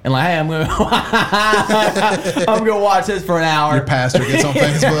scissoring, and like, hey, I'm gonna watch this for an hour. Your pastor gets on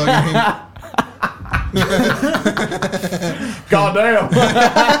Facebook. Goddamn!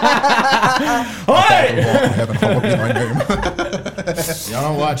 Hey! Heaven, hallowed be thy name. Y'all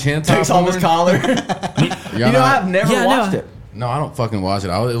don't watch hentai Takes off his porn? collar. Y'all You know, not- I've never Yeah, watched no. it. No, I don't fucking watch it.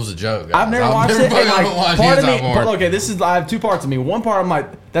 It was a joke. Guys. I've never watched it. And fucking like, watch part of hentai me, porn. okay, I have two parts of me. One part, I'm like,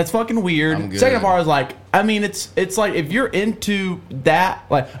 that's fucking weird. I'm good. Second part is like, I mean, it's like if you're into that,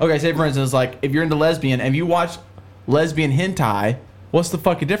 like, okay, say for instance, like if you're into lesbian and you watch lesbian hentai, what's the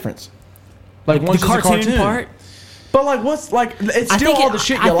fucking difference? Like, The one's just a cartoon part. But like, what's like? It's I still think all the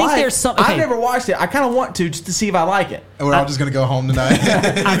shit you I think like. there's some- I've okay. never watched it. I kind of want to just to see if I like it. And we're all just gonna go home tonight.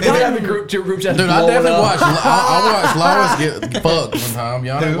 I've We have gotten- a group chat. Dude, I definitely watched. I watched Lois get fucked one time.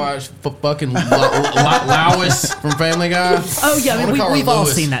 Y'all didn't watch fucking Lois from Family Guy? Oh yeah, I mean, wanna call her we've all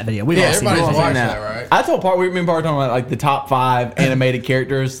Lewis. seen that video. We've Yeah, all seen everybody's that. watched Video. that, right? I told Part we were talking about like the top 5 animated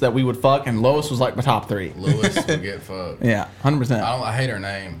characters that we would fuck, and Lois was like my top 3. Lois would get fucked. Yeah, 100%. I hate her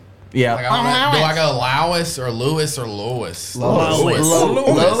name. Yeah. Like, I don't know, do I go Lois or Lewis or Lois? Lois. Lois.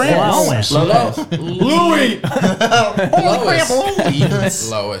 Louis.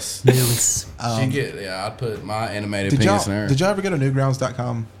 Lois. News. I'd put my animated Did penis in her. y'all ever go to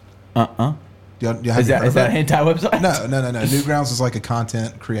Newgrounds.com? Is that a hentai website? No. Newgrounds was like a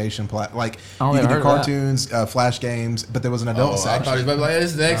content creation like Oh, you I've could do heard of that. cartoons, flash games, but there was an adult I section. thought he was about to be like,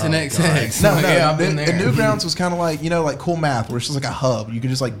 this is X and XX. No, Yeah, I've been there. Newgrounds was kind of like, like Cool Math, where it's just like a hub. You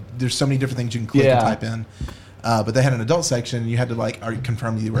could just like, there's so many different things you can click Yeah. and type in. But they had an adult section. You had to like,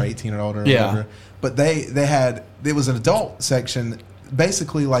 confirm you were 18 or older or Yeah. whatever. But it was an adult section,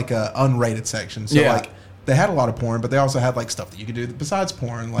 basically like a unrated section. So Yeah. like, they had a lot of porn, but they also had like stuff that you could do besides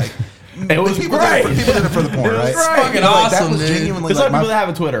porn. Like, It was people great. did it for the porn, It was right? great. Fucking Like, that awesome, was dude. genuinely It's like like people that have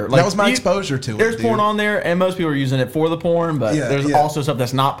a Twitter. Like, that was my exposure to it. There's dude. porn on there, and most people are using it for the porn, but Yeah, there's yeah. also stuff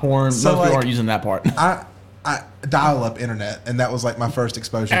that's not porn. So, most people like, aren't using that part. I dial-up internet, and that was like my first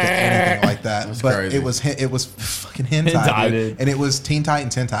exposure to anything like that. That's but crazy. it was fucking hentai, Hentai, dude. dude. And it was Teen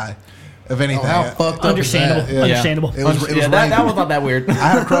Titans hentai, of anything. How fucked up Understandable. is that? Yeah. Understandable. It was that Raven. was not that weird. I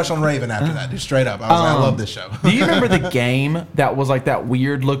had a crush on Raven after that, dude. Straight up, I was like, I love this show. Do you remember the game that was like that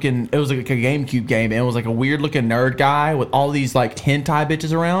weird looking? It was like a GameCube game, and it was like a weird looking nerd guy with all these like hentai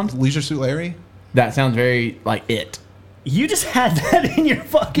bitches around. Leisure Suit Larry. That sounds very like it. You just had that in your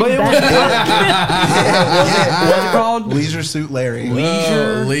fucking But it was back. what's it called? Leisure Suit Larry.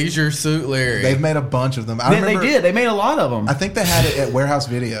 Leisure Suit Larry. They've made a bunch of them. I They remember. did. They made a lot of them. I think they had it at Warehouse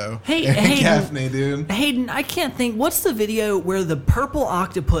Video. Hey, in Hayden. Gaffney, dude. Hayden, I can't think. What's the video where the purple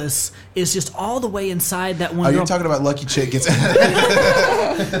octopus is just all the way inside that one Oh, girl? you're talking about Lucky Chick gets.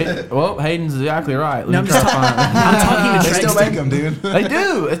 Well, Hayden's exactly right. No, I'm talking to They still make Trexton. them, dude. They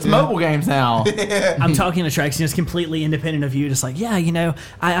do. It's mobile games now. I'm talking to Trexton. It's completely independent of you. Just like, yeah,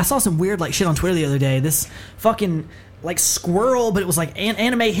 I saw some weird like shit on Twitter the other day. This fucking like squirrel, but it was like an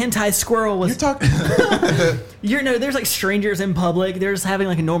anime hentai squirrel was. You're talking. There's like strangers in public. They're just having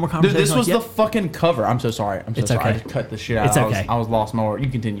like a normal Dude, conversation. this was like, the fucking cover. I'm so sorry. I'm so It's sorry. I okay. just cut the shit out. It's okay. I was lost more. You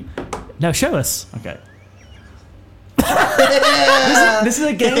continue. No, show us. Okay. this is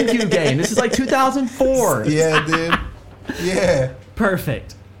a GameCube game. This is like 2004. Yeah, dude. Yeah.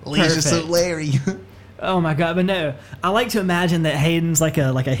 Perfect. Leisure Perfect. Suit Larry. Oh my god, but no. I like to imagine that Hayden's like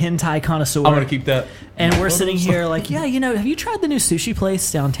a hentai connoisseur. I'm gonna keep that. And we're sitting here like, yeah, have you tried the new sushi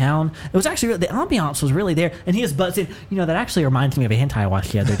place downtown? It was actually, the ambiance was really there. And he just butts in, that actually reminds me of a hentai I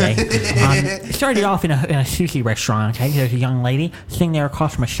watched the other day. It started off in a sushi restaurant, okay? There's a young lady sitting there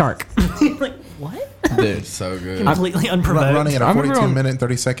across from a shark. Like, what? Dude, so good. Completely unprovoked. Running at a I remember 42 on- minute and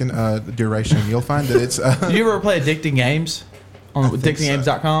 30-second duration. You'll find that it's. Did you ever play Addicting Games on think so.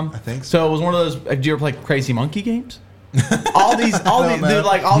 addictinggames.com? I think so. It was one of those. Did you ever play Crazy Monkey Games? all these, man. dude,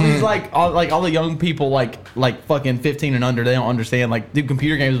 like all these, all the young people, like fucking 15 and under, they don't understand. Like, dude,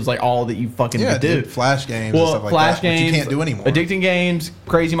 computer games was like all that you fucking Yeah, could do. dude, Flash games and Well, stuff like Flash that. games, Which you can't do anymore. Addicting Games,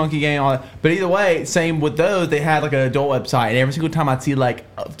 Crazy Monkey Game, all that. But either way, same with those. They had like an adult website, and every single time I'd see like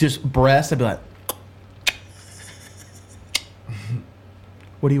just breasts, I'd be like,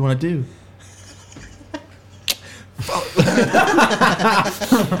 "What do you want to do?"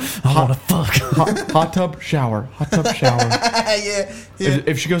 I want to fuck. Hot tub shower. Hot tub shower. yeah.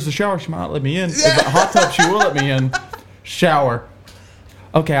 If she goes to shower, she might not let me in. If a hot tub, she will let me in. Shower.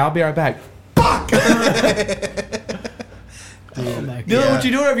 Okay, I'll be right back. Oh my You know god. what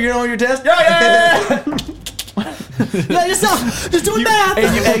you doing over here on your test? Yeah. No, just doing math.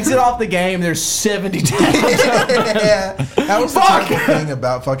 And you exit off the game. There's 70 tabs. Yeah. That was the type of thing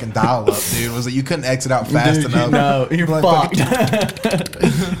about fucking dial-up, dude. Was that you couldn't exit out fast Dude, enough. No, you're Like,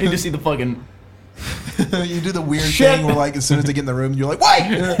 fucked. You just see the fucking. You do the weird Shit. thing where, like, as soon as they get in the room, you're like,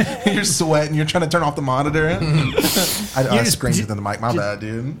 wait! You're sweating. You're trying to turn off the monitor. I just- screamed into the mic. My bad,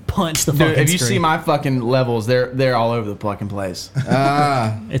 dude. Punch the Dude, fucking if you see screen. my fucking levels, they're all over the fucking place.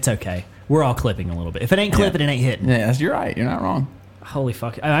 It's okay. We're all clipping a little bit. If it ain't clipping, it ain't hitting. Yeah, you're right. You're not wrong. Holy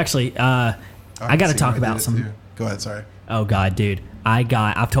fuck. Actually, I got to talk about some. Go ahead, sorry. Oh god, dude.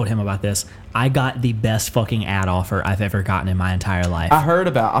 I've told him about this. I got the best fucking ad offer I've ever gotten in my entire life.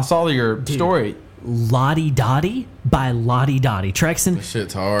 I saw your story. Lottie Dottie by Lottie Dottie. Trexton, This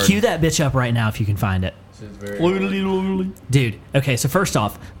shit's hard. cue that bitch up right now if you can find it. This is very hard. Dude, okay, so first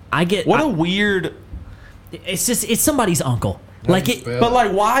off, I get... What I- a weird. it's somebody's uncle. Like it, But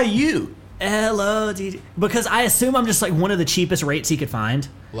like, why you? L-O-D-D. Because I assume I'm just like one of the cheapest rates he could find.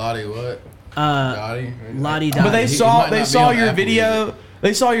 Lottie what? Lottie? Lottie But they He saw might not be saw on your Apple video. Music.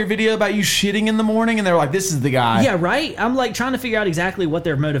 They saw your video about you shitting in the morning, and they were like, "This is the guy." Yeah, right? I'm like trying to figure out exactly what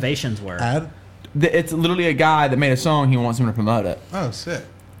their motivations were. Ad? It's literally a guy that made a song. He wants him to promote it. Oh, sick.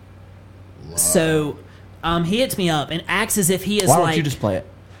 So he hits me up and acts as if he is Why like... don't you just play it?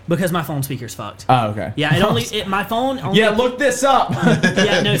 Because my phone speaker's fucked. Oh, okay. Yeah, my phone only... Yeah, look this up.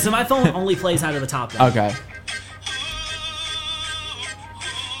 Yeah, no, so my phone only plays out of the top. Though. Okay.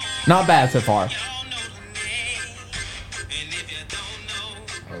 Not bad so far.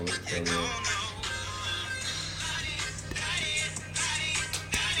 Oh, it's so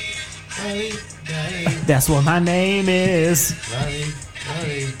good. That's what my name is. Lottie.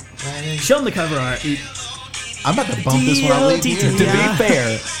 Show them the cover art. I'm about to bump this when I leave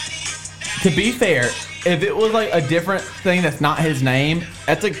here. To be fair, if it was like a different thing that's not his name,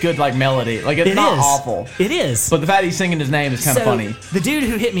 that's a good like melody. Like it's not awful. It is. But the fact he's singing his name is kind of funny. The dude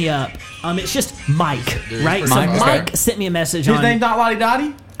who hit me up, it's just Mike, Dude, right? So Mike, Mike okay. sent me a message His on... name's not Lottie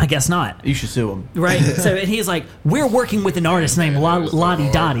Dottie? I guess not. You should sue him. Right. So and he's like, we're working with an artist named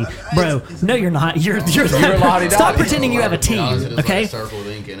Lottie Dottie. Bro, no you're not. You're Lottie Stop Dottie. pretending you have a team, Honestly, it's okay? like a circle with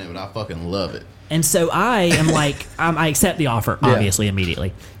ink in it, but I fucking love it. And so I am like, I accept the offer, Yeah. obviously,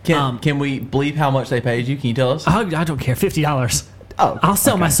 immediately. Can we bleep how much they paid you? Can you tell us? I don't care, $50. Oh, I'll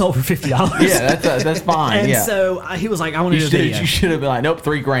sell my soul for $50. Yeah, that's fine. And yeah. so he was like, I want to do a video. You should have been like, nope,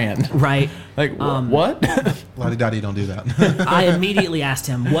 $3,000. Right. Like what? Lottie Dottie, don't do that. I immediately asked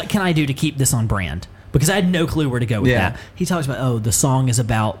him, what can I do to keep this on brand? Because I had no clue where to go with Yeah. that. He talks about, the song is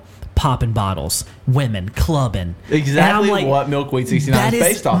about popping bottles, women, clubbing. Exactly And I'm like, what Milkweed 69 that is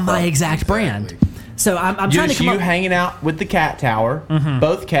based off my of. exact brand. So I'm trying to Just come you up... hanging out with the cat tower,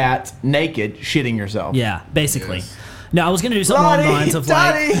 both cats naked, shitting yourself. Yeah, basically. Yes. No, I was going to do something along the lines of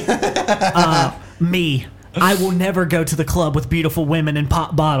like, Dottie! me. I will never go to the club with beautiful women and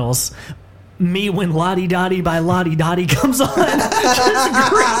pop bottles. Me when Lottie Dottie by Lottie Dottie comes on. Just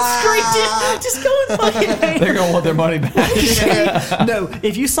green screen, just going fucking ham. They're gonna want their money back. No,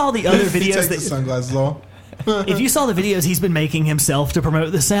 if you saw the other He videos takes the that... sunglasses off. If you saw the videos he's been making himself to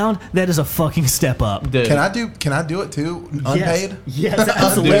promote the sound, that is a fucking step up. Dude. Can I do it too? Unpaid? Yes, Dude,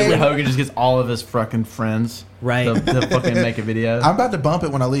 absolutely. Hogan just gets all of his fucking friends Right. to fucking make a video. I'm about to bump it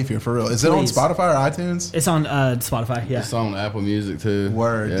when I leave here, for real. Is it on Please. Spotify or iTunes? It's on Spotify, yeah. It's on Apple Music too.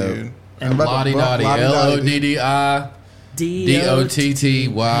 Word, Yep. dude. And I'm about to Lottie bump Dottie, Lottie Dottie, dude. Loddi Dotty,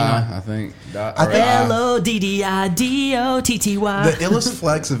 I think. I think- Loddidiodotty. The illest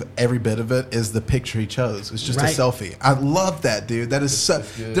flex of every bit of it is the picture he chose. It's just Right. a selfie. I love that, dude. That is so.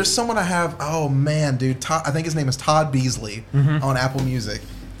 good. There's someone I have. Oh man, dude. Todd, I think his name is Todd Beasley on Apple Music.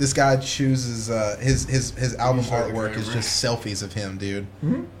 This guy chooses his album show the artwork is camera. just selfies of him, dude.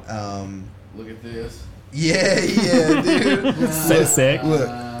 Look at this. Yeah, dude. So sick. Look,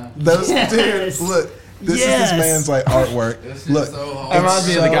 those Yes. dude. Look, this Yes. is this man's like artwork. This is Look, so hard. That reminds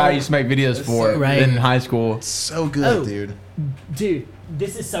me of the so- guy I used to make videos for so right. in high school. so good, Oh. dude. Dude,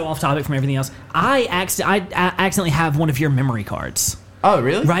 this is so off topic from everything else. I accidentally have one of your memory cards. Oh,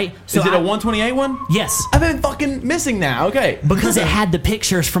 really? Right. So is it a 128 one? Yes. I've been fucking missing that. Okay. Because it had the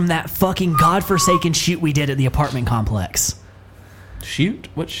pictures from that fucking godforsaken shoot we did at the apartment complex. Shoot?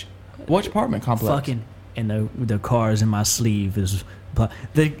 Which apartment complex? Fucking, and the cars in my sleeve is... But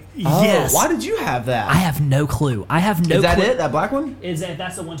Oh, yes. Why did you have that? I have no clue. I have no Is that clue. it? That black one? That's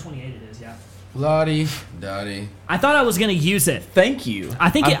the 128 it is, yeah. Lottie Dottie. I thought I was going to use it. Thank you. I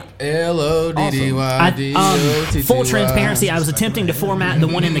think it... Full transparency, I was attempting to format the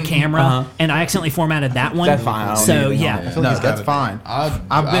one in the camera, and I accidentally formatted that one. That's fine. I don't So, need anything yeah. on it. feel like No, he's got that's it. fine. I've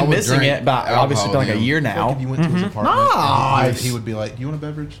I been would missing drink it, but obviously it's been like a alcohol year then. now. Like if you went to his apartment, Nice. he would be like, "You want a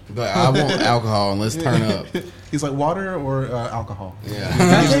beverage?" But I want alcohol and let's turn up. He's like, "Water or alcohol?" Yeah. Can I These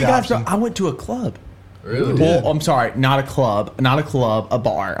tell are you the guys, options. I went to a club. Really? Well, I'm sorry, not a club, a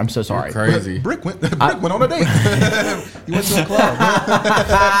bar. I'm so sorry. Crazy. Brick went on a date. He went to a club.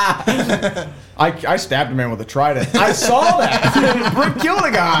 I stabbed a man with a trident. I saw that. Brick killed a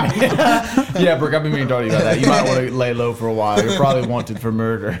guy. Yeah, Brick, I've been meaning to talk to you about that. You might want to lay low for a while. You're probably wanted for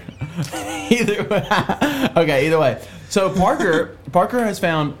murder. Either way. So Parker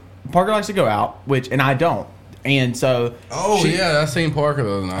likes to go out, and I don't. And so Oh yeah, I seen Parker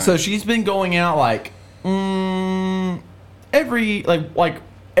the other night. So she's been going out like every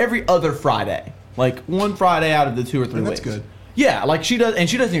other Friday, like one Friday out of the 2 or 3 That's weeks. good. Yeah, like she does, and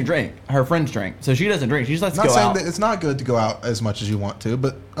she doesn't even drink. Her friends drink, so she doesn't drink. She just likes to Not go saying out. that it's not good to go out as much as you want to,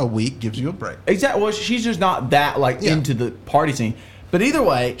 but a week gives you a break. Exactly. Well, she's just not that Yeah. into the party scene. But either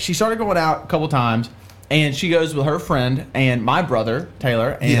way, she started going out a couple times, And she goes with her friend and my brother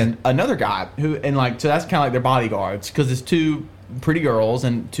Taylor and another guy who, and like, so that's kind of like their bodyguards because it's two pretty girls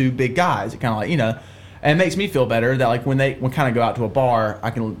and two big guys. It kind of like, you know, and it makes me feel better that like when kind of go out to a bar,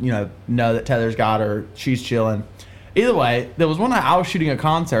 I can, you know that Taylor's got her, she's chilling. Either way, there was one night I was shooting a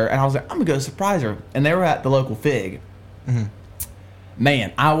concert and I was like, I'm gonna go surprise her, and they were at the local Fig. Mm-hmm.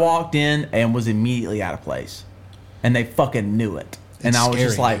 Man, I walked in and was immediately out of place, and they fucking knew it. And I was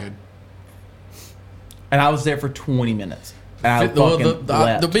just like, dude. And I was there for 20 minutes. And I fucking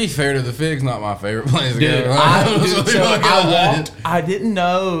left. To be fair to the Fig's not my favorite place to dude, go. I walked. I didn't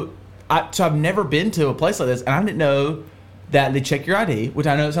know. So I've never been to a place like this, and I didn't know that they check your ID, which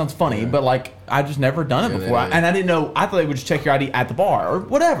I know it sounds funny, but like I just never done it before. And I didn't know. I thought they would just check your ID at the bar or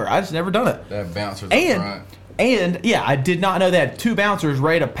whatever. I just never done it. That bouncers up front. And yeah, I did not know they had two bouncers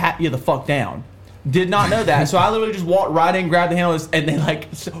ready to pat you the fuck down. Did not know that. So I literally just walked right in, grabbed the handle, and they like,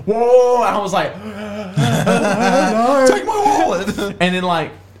 whoa! And I was like, take my wallet. And then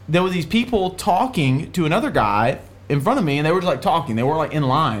like there were these people talking to another guy in front of me, and they were just like talking. They were like in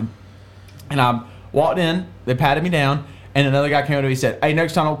line, and I walked in. They patted me down, and another guy came up to me and said, "Hey,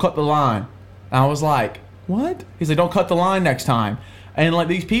 next time don't cut the line." And I was like, "What?" He's like, "Don't cut the line next time." And like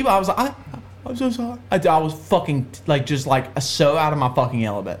these people, I was like, I'm so sorry. I was fucking like just like so out of my fucking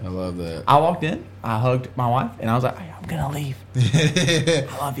element. I love that. I walked in, I hugged my wife, and I was like, hey, I'm gonna leave.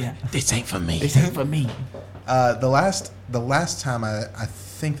 I love you. This ain't for me. This ain't for me. The last time I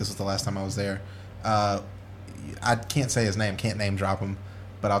think this was the last time I was there. I can't say his name, can't name drop him,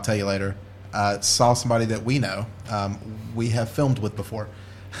 but I'll tell you later. Saw somebody that we know, we have filmed with before.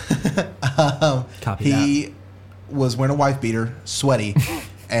 He was wearing a wife beater, sweaty,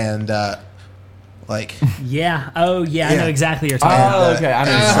 and like I know exactly what you're talking about. Oh, okay. I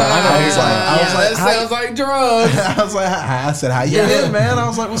know. That sounds like drugs. I was like, I said, how you doing, man? I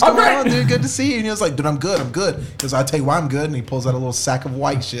was like, what's going on, dude? Good to see you. And he was like, dude, I'm good. Because I tell you why I'm good. And he pulls out a little sack of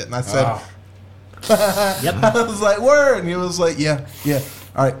white shit. And I said, yep. I was like, word. And he was like, yeah.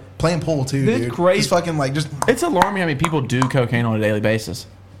 All right, playing pool too, It's dude. crazy. Just fucking like just. It's alarming how many people do cocaine on a daily basis.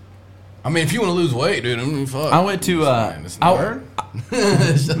 I mean, if you want to lose weight, dude, I mean, fuck. I went to I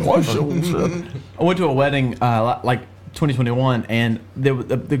went to a wedding like 2021, and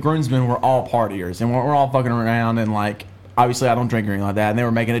the groomsmen were all partiers, and we're all fucking around, and like obviously I don't drink or anything like that, and they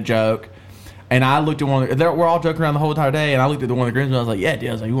were making a joke, and I looked at we're all joking around the whole entire day, and I looked at one of the groomsmen, I was like, yeah, dude,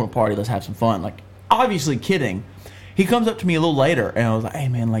 I was like, you want to party? Let's have some fun. Like obviously kidding. He comes up to me a little later, and I was like, hey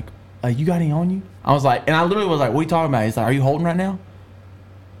man, like you got any on you? I was like, and I literally was like, what are you talking about? He's like, are you holding right now?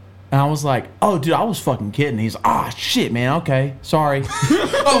 And I was like, oh, dude, I was fucking kidding. He's like, shit, man, okay, sorry.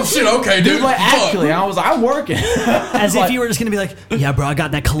 Oh, shit, okay, dude. Like, actually, I was like, I'm working. As if you were just going to be like, yeah, bro, I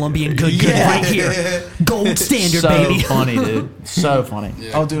got that Colombian good right here. Gold standard, so baby. So funny, dude. So funny.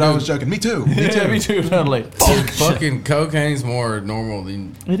 Yeah. Oh, dude, I was joking. Me too. Me too, totally. Fucking cocaine's more normal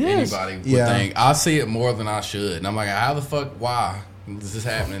than anybody would think. I see it more than I should. And I'm like, how the fuck, why? Is this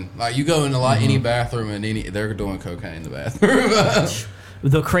happening? Like, you go into any bathroom and they're doing cocaine in the bathroom.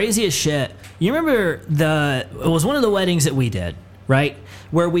 The craziest shit. You remember it was one of the weddings that we did, right?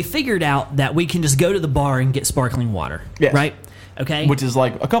 Where we figured out that we can just go to the bar and get sparkling water, right? Okay. Which is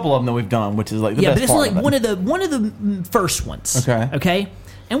like a couple of them that we've done, which is like the best but this part is like one of the first ones. Okay.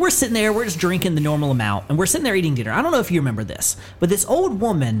 And we're sitting there, we're just drinking the normal amount, and we're sitting there eating dinner. I don't know if you remember this, but this old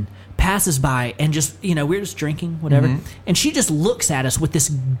woman passes by and just, we're just drinking, whatever, and she just looks at us with this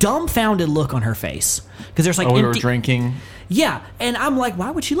dumbfounded look on her face. Because there's like we were drinking. Yeah, and I'm like,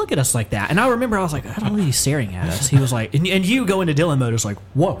 why would she look at us like that? And I remember I was like, I don't know, he's staring at us. He was like, and you go into Dylan mode, it's like,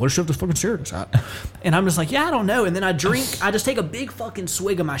 what does she have to fucking stare at us at? And I'm just like, yeah, I don't know. And then I just take a big fucking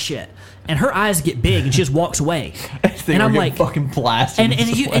swig of my shit, and her eyes get big, and she just walks away. And I'm like, fucking blasted.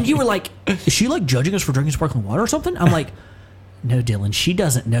 And you were like, is she like judging us for drinking sparkling water or something? I'm like, no, Dylan, she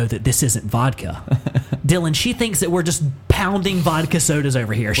doesn't know that this isn't vodka. Dylan, she thinks that we're just pounding vodka sodas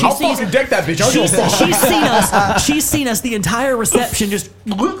over here. I'll fucking deck that bitch. She's seen us the entire reception just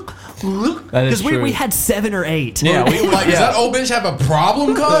because we had 7 or 8. Yeah, we like, does that old bitch have a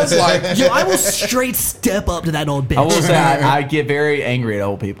problem, cuz? Like, yo, I will straight step up to that old bitch. I will say I get very angry at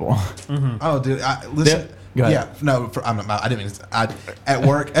old people. Mm-hmm. Oh, dude, listen. Yeah, no, I didn't mean to. At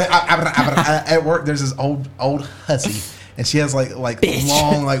work, at work, there's this old hussy. And she has like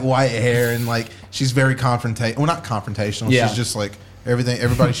long like white hair, and like she's very confrontational. Well, not confrontational. Yeah. She's just like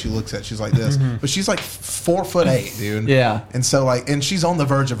everybody she looks at, she's like this. But she's like 4'8", dude. Yeah. And so and she's on the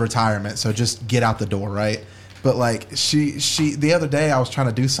verge of retirement. So just get out the door, right? But like she the other day I was trying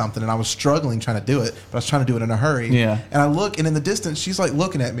to do something and I was struggling trying to do it, but I was trying to do it in a hurry. Yeah. And I look, and in the distance she's like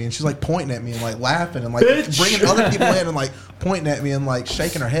looking at me and she's like pointing at me and like laughing and like bringing other people in and like pointing at me and like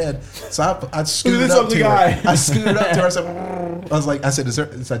shaking her head. So I scooted up to her. I scooted up to her. I said, is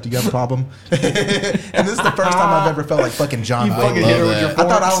that, do you have a problem? And this is the first time I've ever felt like fucking John Wick. I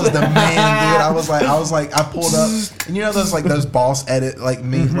thought I was the man, dude. I was like, I pulled up, and you know those boss edit like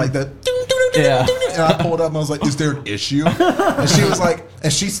me like the. Yeah. And I pulled up and I was like, is there an issue? And she was like,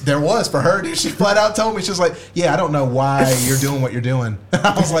 there was for her, dude. She flat out told me, she was like, yeah, I don't know why you're doing what you're doing.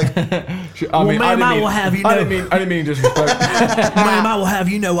 I was like, I will have you know. I didn't mean disrespect. Ma'am, I will have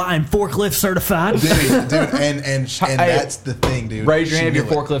you know I am forklift certified. Dude, and that's the thing, dude. Raise your hand if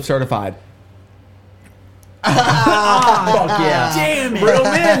you're forklift certified. Fuck yeah. Damn it. Real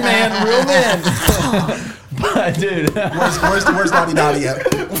men, man. Real men. But, dude. Where's Dottie Dottie at?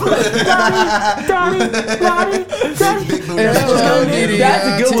 Dottie. Big booty. That's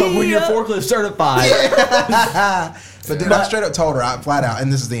a good one when you're forklift certified. But dude, I straight up told her, flat out,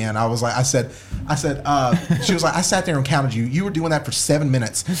 and this is the end. I said, she was like, I sat there and counted you. You were doing that for 7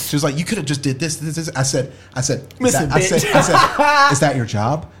 minutes. She was like, you could have just did this. I said, is that your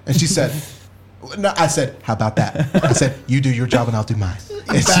job? And she said, no. I said, how about that? I said, you do your job and I'll do mine.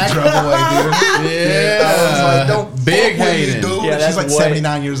 And she drove away, dude. Yeah. I was like, don't big hating, dude. Yeah, she's like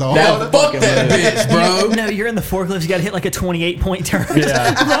 79 years old. Fuck that bitch, bro. No, you're in the forklift. You got to hit like a 28-point turn.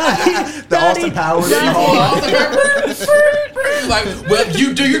 Yeah. The Austin Powers. Like, well,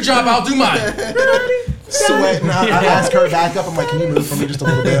 you do your job, I'll do mine. Sweating. I asked her to back up. I'm like, can you move for me just a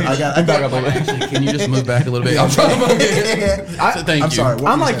little bit? I got back up a little bit. Actually, can you just move back a little bit? I'm trying to move it. Thank you. I'm sorry.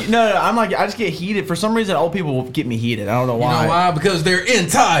 I'm like, I just get heated. For some reason, old people get me heated. I don't know why. You know why? Because they're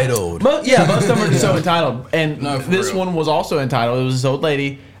entitled. Most of them are just so entitled. And this real. one was also entitled. It was this old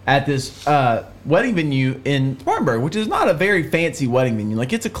lady at this wedding venue in Spartanburg, which is not a very fancy wedding venue.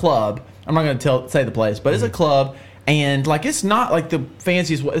 Like, it's a club. I'm not going to say the place, but it's a club. And like, it's not like the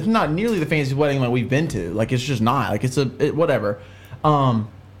fanciest. It's not nearly the fanciest wedding like we've been to. Like, it's just not. Like, it's whatever. But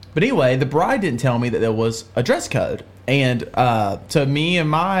anyway, the bride didn't tell me that there was a dress code. And to me and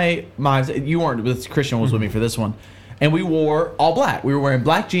my you weren't. This Christian was with me for this one, and we wore all black. We were wearing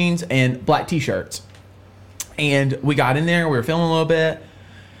black jeans and black t-shirts. And we got in there. We were filming a little bit.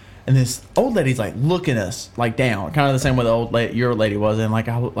 And this old lady's like looking at us like down, kind of the same way the old lady, your lady was. And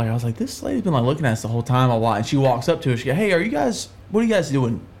I was like, this lady's been like looking at us the whole time a lot. And she walks up to us. She goes, hey, what are you guys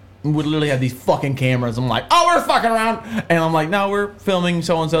doing? And we literally have these fucking cameras. I'm like, oh, we're fucking around. And I'm like, no, we're filming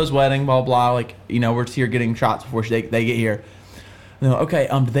so-and-so's wedding, blah, blah. Like, we're here getting shots before they get here. And like, okay,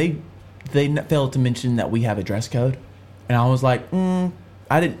 they failed to mention that we have a dress code. And I was like,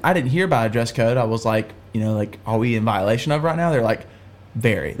 I didn't hear about a dress code. I was like, are we in violation of right now? They're like,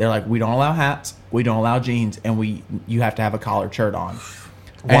 very. They're like, we don't allow hats, we don't allow jeans, and you have to have a collared shirt on.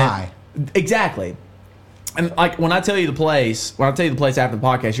 Why? Exactly. And like, when I tell you the place after the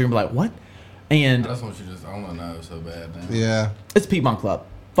podcast, you're gonna be like, what? And I just want you to I want to know so bad now. Yeah. it's Piedmont Club.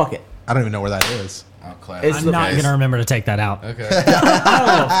 Fuck it. I don't even know where that is. Oh, class. I'm not going to remember to take that out. Okay.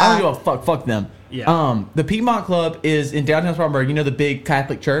 I don't give a fuck. Fuck them. Yeah. The Piedmont Club is in downtown Spartanburg. You know the big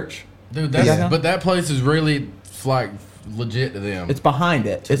Catholic church? Dude, but that place is really like legit to them. It's behind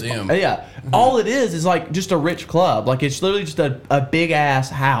it. It's them. Yeah. All it is like just a rich club. Like, it's literally just a big ass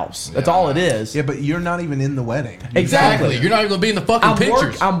house. That's all it is. Yeah, but you're not even in the wedding. Exactly. You're not even gonna be in the fucking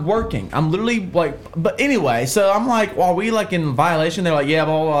pictures. I'm working. I'm literally like, but anyway, so I'm like, well, are we like in violation? They're like, yeah,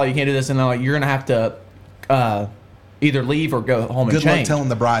 blah, blah, blah, you can't do this. And they're like, you're gonna have to either leave or go home and change. Good luck telling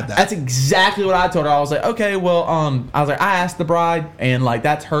the bride that. That's exactly what I told her. I was like, okay, well, I asked the bride, and like,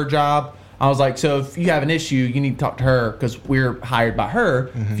 that's her job. I was like, so if you have an issue, you need to talk to her because we're hired by her.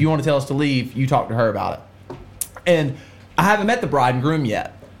 Mm-hmm. If you want to tell us to leave, you talk to her about it. And I haven't met the bride and groom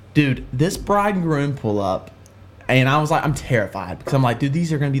yet. Dude, this bride and groom pull up, and I was like, I'm terrified because I'm like, dude,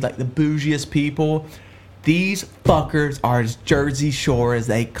 these are going to be like the bougiest people. These fuckers are as Jersey Shore as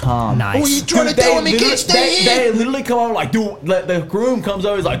they come. Nice. Oh, you trying to tell me can't stay in? They literally come over like, dude, the groom comes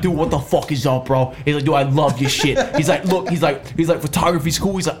over, he's like, dude, what the fuck is up, bro? He's like, dude, I love your shit. He's like, look, he's like, photography's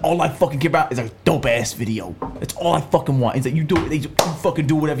cool. He's like, all I fucking care about is like dope ass video. That's all I fucking want. He's like, you fucking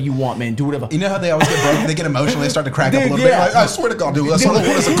do whatever you want, man. Do whatever. You know how they always get broken? They get emotional. They start to crack up a little bit. Yeah. Like, I swear to God, dude, that's all I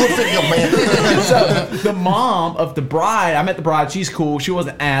want is a good video, man. So the mom of the bride, I met the bride. She's cool. She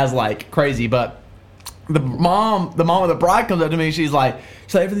wasn't as like crazy, but the mom of the bride comes up to me. She's like,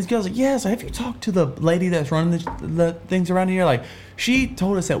 everything's good. I was like, yeah. So have you talked to the lady that's running the things around here? Like, she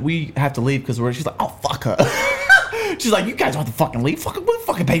told us that we have to leave because she's like, oh, fuck her. She's like, you guys don't have to fucking leave. We'll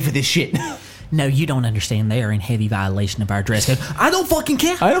fucking pay for this shit. no, you don't understand. They are in heavy violation of our dress code. I don't fucking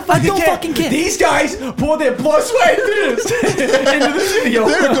care. I don't fucking care. These guys pulled their blood, sweat, and tears into the video.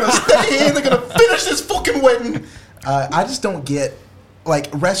 They're gonna stay in. They're gonna finish this fucking wedding. I just don't get like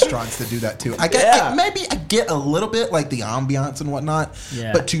restaurants that do that too. I get maybe I get a little bit like the ambiance and whatnot,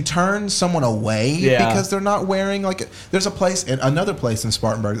 but to turn someone away because they're not wearing like there's another place in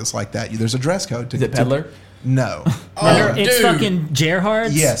Spartanburg that's like that. There's a dress code. Is it Peddler? No. It's fucking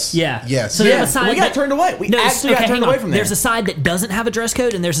Gerhard's? Yes. Yeah. Yes. So they have a side we got turned away. We actually got turned away from there. There's a side that doesn't have a dress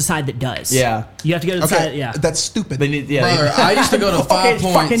code, and there's a side that does. Yeah. You have to go to the side. Yeah. That's stupid. Brother, I used to go to 5 it's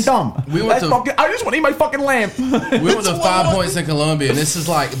Points. fucking dumb. I just want to eat my fucking lamb. We went to 5 Points in Columbia, and this is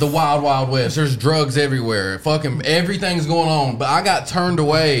like the wild, wild west. There's drugs everywhere. Fucking everything's going on. But I got turned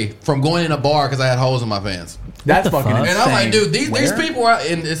away from going in a bar because I had holes in my pants. That's fucking insane. And I'm like, dude, these people are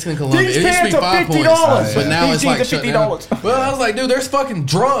it's in Columbia. These it used to be pants are 5 Points, $50, but now it's like $50. Well, I was like, dude, there's fucking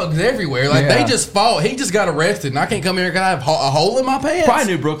drugs everywhere. Like they just fought. He just got arrested, and I can't come here because I have a hole in my pants.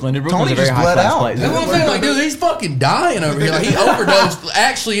 Probably New Brooklyn. New Brooklyn's Tony a very just high bled class out. place. That's what I'm saying. Like, dude, he's fucking dying over here. Like, he overdosed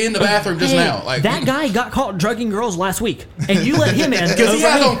actually in the bathroom just now. Like that guy got caught drugging girls last week, and you let him in because he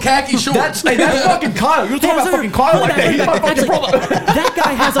has on khaki shorts. That's fucking Kyle. You're talking about fucking Kyle like that. He's my fucking brother. That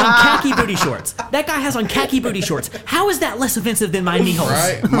guy has on khaki booty shorts. That guy has on khaki booty shorts. How is that less offensive than my knee holes?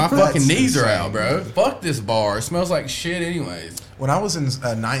 Right? My fucking knees are out, bro. Fuck this bar. It smells like shit anyways. When I was in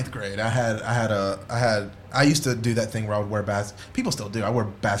 9th grade, I used to do that thing where I would wear people still do. I wear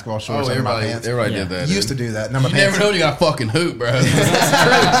basketball shorts under my pants. Everybody did that. Used to do that. You never know when you got a fucking hoop, bro.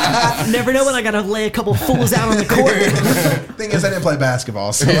 Never know when I gotta lay a couple fools out on the court. Thing is, I didn't play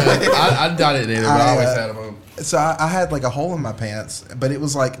basketball, so I didn't either, but I always had them on. So I had like a hole in my pants, but it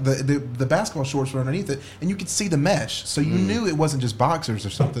was like the basketball shorts were underneath it, and you could see the mesh, so you knew it wasn't just boxers or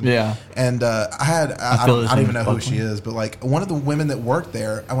something. Yeah. And I don't even know who she is, but like one of the women that worked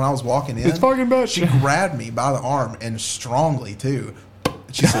there, when I was walking in, it's fucking bad. She grabbed me by the arm and strongly too.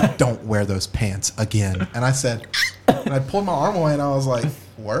 She said, "Don't wear those pants again." And I said, and I pulled my arm away, and I was like,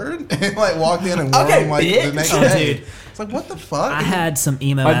 "Word?" And like walked in and wore them like the next day. Dude. It's like, what the fuck? I had some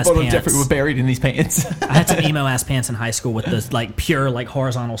emo ass pants. Jeffrey was buried in these pants. I had some emo ass pants in high school with those like pure like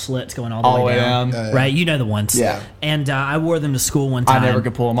horizontal slits going all the way down. Right, you know the ones. Yeah. And I wore them to school one time. I never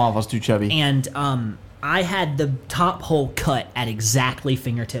could pull them off. I was too chubby. And I had the top hole cut at exactly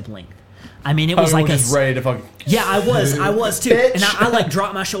fingertip length. I mean, it was like just ready to fucking. Yeah, I was too, and I like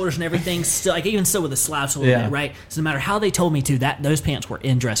dropped my shoulders and everything. Still, like even still with a slouch a little bit, right? So no matter how they told me to, those pants were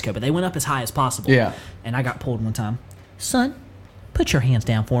in dress code, but they went up as high as possible. Yeah. And I got pulled one time. Son, put your hands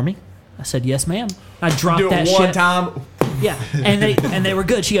down for me. I said, yes, ma'am. I dropped that shit. one time. Yeah, and they were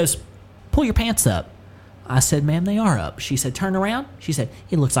good. She goes, pull your pants up. I said, ma'am, they are up. She said, turn around. She said,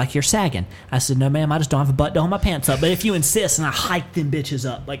 it looks like you're sagging. I said, no, ma'am, I just don't have a butt to hold my pants up. But if you insist, and I hiked them bitches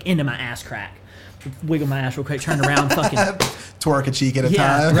up, like into my ass crack. Wiggle my ass real quick, turned around, fucking twerk a cheek at a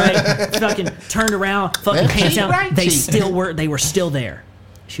time. Yeah, right. Fucking turned around, fucking pants down. Right they were still there.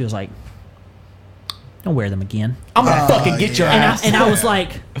 She was like, don't wear them again. I'm gonna fucking get your ass. And I was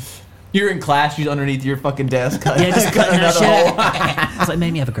like, you're in class, you're underneath your fucking desk. Just cutting that shit. I was like,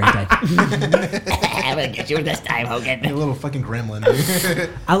 man, you have a great day. I'm gonna get you this time, Hogan. You little fucking gremlin.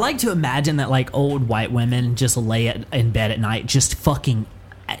 I like to imagine that like old white women just lay in bed at night, just fucking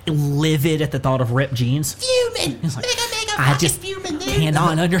livid at the thought of ripped jeans. Fuming. It's like, I just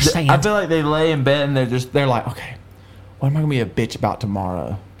cannot understand. I feel like they lay in bed and they're like, okay, what am I gonna be a bitch about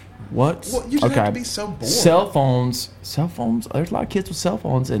tomorrow? What? Well, you just have to be so bored. Cell phones. There's a lot of kids with cell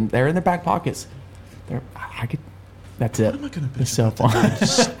phones, and they're in their back pockets. That's it. What am I gonna the cell phone.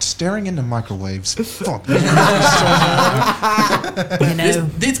 Staring into microwaves. Fuck. You know,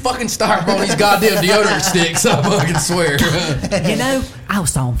 These fucking styrofoam, these goddamn deodorant sticks. I fucking swear. you know, I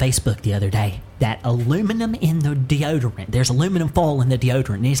saw on Facebook the other day that aluminum in the deodorant. There's aluminum foil in the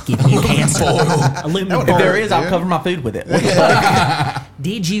deodorant, and it's giving you cancer. Aluminum If foil. there is, I'll cover my food with it.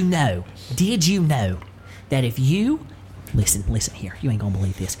 Did you know that if you listen here, you ain't gonna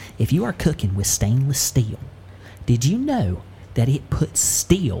believe this. If you are cooking with stainless steel, did you know that it puts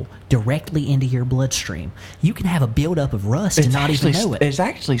steel directly into your bloodstream? You can have a buildup of rust and not even know it. It's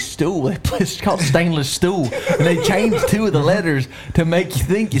actually stool. It's called stainless stool. And they changed 2 of the letters to make you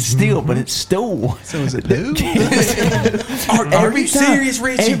think it's steel, but it's stool. So is it new? Are you serious,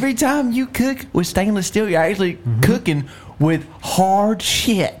 Richie? Every time you cook with stainless steel, you're actually cooking with hard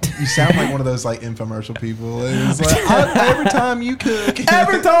shit. You sound like one of those like infomercial people. It's like, every time you cook.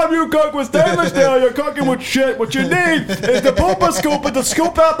 Every time you cook with stainless steel, you're cooking with shit. What you need is the pooper scoop and to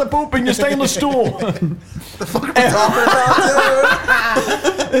scoop out the poop in your stainless stool. The fuck are we talking about,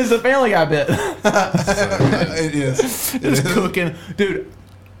 dude? It's a Family Guy bit. It is. Just cooking. Dude,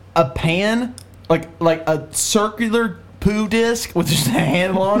 a pan like a circular poo disc with just a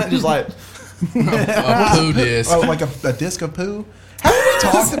handle on it, just like a poo disc. Oh, like a disc of poo. Have we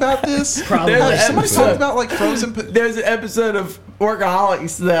talked about this? Probably. Somebody talked about like frozen poo. There's an episode of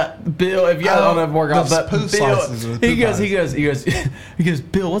Workaholics that Bill, if you guys don't know Workaholics, those but poo slices Bill, with poo he goes,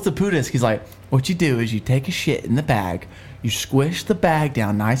 Bill, what's a poo disc? He's like, what you do is you take a shit in the bag, you squish the bag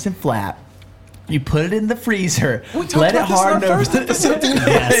down nice and flat, you put it in the freezer, let it harden over.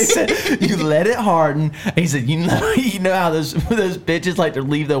 Yes. You let it harden. And he said, you know how those bitches like to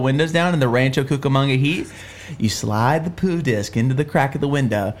leave their windows down in the Rancho Cucamonga heat? You slide the poo disc into the crack of the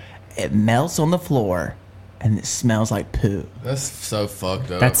window, it melts on the floor, and it smells like poo. That's so fucked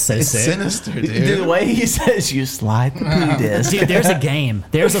up. That's so It's sick. sinister, dude. The way he says you slide the poo disc. Dude, there's a game.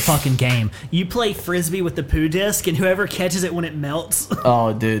 There's a fucking game. You play frisbee with the poo disc, and whoever catches it when it melts.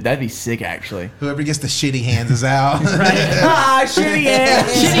 Oh, dude, that'd be sick, actually. Whoever gets the shitty hands is out. Shitty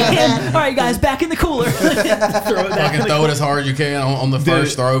ass. Shitty hand. All right, guys, back in the cooler. Throw it back. Fucking throw it as hard as you can on the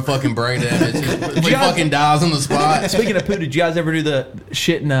first throw. Fucking brain damage. He fucking dies on the spot. Speaking of poo, did you guys ever do the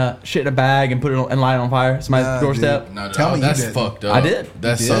shit in a bag and put it and light it on fire? Somebody's doorstep? No, Tell me you that's didn't. fucked up. I did.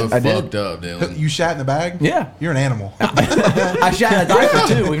 That's You so did? I did. fucked up, Dylan. You shat in the bag? Yeah. You're an animal. I shat in a diaper,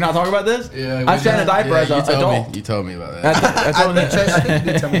 too. We've not talked about this? I shat in a diaper as an adult. You told me about that. I think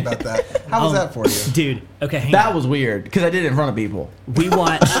you did tell me about that. How was that for you? Dude, okay, hang That on. was weird, because I did it in front of people. We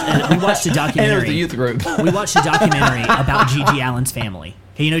watched a And it was the documentary. youth group. We watched a documentary about Gigi Allen's family.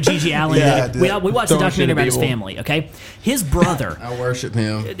 Okay, you know Gigi Allen? Yeah, I did. We watched a Throwing shit documentary at about his people. family, okay? His brother I worship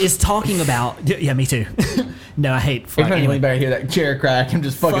him. is talking about... Yeah, me too. No, I hate... Every time anyway. you better hear that chair crack, I'm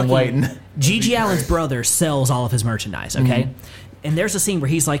just fucking waiting. Gigi Allen's brother sells all of his merchandise, okay? And there's a scene where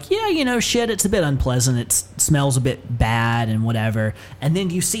he's like, yeah, you know, shit, it's a bit unpleasant. It smells a bit bad and whatever. And then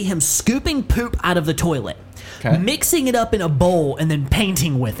you see him scooping poop out of the toilet, mixing it up in a bowl, and then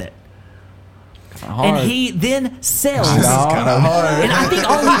painting with it. And he then sells. This is kind of hard. And I think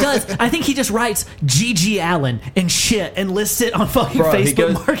all he does, I think he just writes Gigi Allen and shit and lists it on fucking Bro,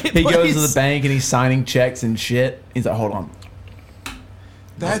 Facebook Marketplace. he goes to the bank and he's signing checks and shit. He's like, hold on.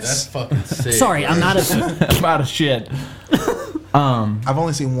 That's fucking sick. Sorry, I'm not a... I'm out of shit. I've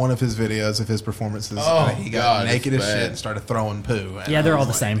only seen one of his videos of his performances. Oh, He got God, naked it's as shit bad. and started throwing poo. And Yeah, they're I all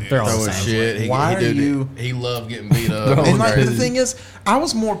was the same. dude, They're all the Throwing same. shit. Why are you- He loved getting beat up. And like the Crazy. thing is, I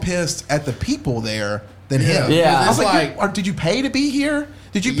was more pissed at the people there than Yeah. him. Yeah. I was It's like, like- did you pay to be here?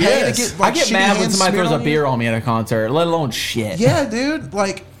 Did you pay Yes. to get? Like, I get shitty mad when hands somebody smeared throws a on beer you? on me at a concert, let alone shit. Yeah, dude.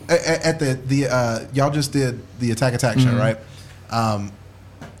 Like at the y'all just did the PODCATx show, right?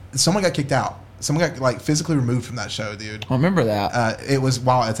 Someone got kicked out. Someone got like physically removed from that show, dude. I remember that. It was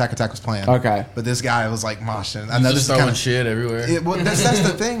while PODCATx was playing. Okay. But this guy was like moshing. I He's know just this is throwing kind of shit everywhere. that's the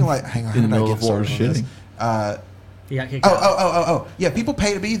thing. Like, hang on, In the how did I middle get of Florida started on this? shitting. He got kicked out. Oh. Yeah, people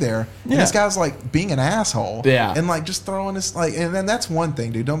pay to be there. And Yeah. this guy's like being an asshole. Yeah. And like just throwing this like, and then that's one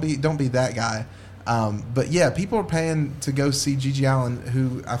thing, dude. Don't be that guy. But yeah, people are paying to go see Gigi Allen,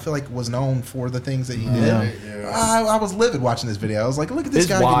 who I feel like was known for the things that he did. Yeah. I was livid watching this video. I was like, look at this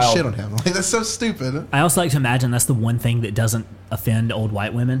It's guy wild. getting shit on him. Like, that's so stupid. I also like to imagine that's the one thing that doesn't offend old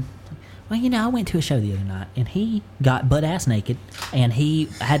white women. Well, you know, I went to a show the other night, and he got butt-ass naked, and he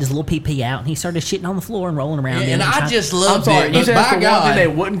had his little pee-pee out, and he started shitting on the floor and rolling around. And I just I'm loved sorry, it. you But said that's by the one thing they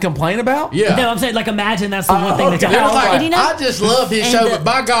God. wouldn't complain about? Yeah. No, I'm saying, like, imagine that's the one thing that okay. you It was like, and you know, I just love his and show, the- but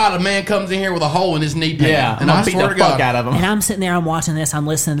by God, a man comes in here with a hole in his knee pad. Yeah, and I'm I beat swear the to fuck God, out of them. and I'm sitting there, I'm watching this, I'm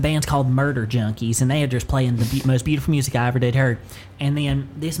listening to bands called Murder Junkies, and they are just playing the most beautiful music I ever did heard. And then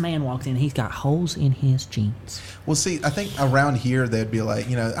this man walks in, he's got holes in his jeans. Well, see, I think around here they'd be like,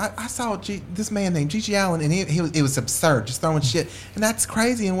 you know, I saw this man named Gigi Allen, and it was absurd, just throwing shit, and that's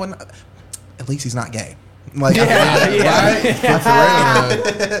crazy. And when, at least he's not gay. Like,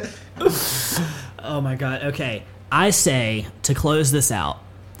 Oh my God. Okay. I say, to close this out,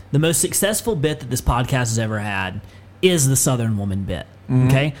 the most successful bit that this podcast has ever had is the Southern Woman bit.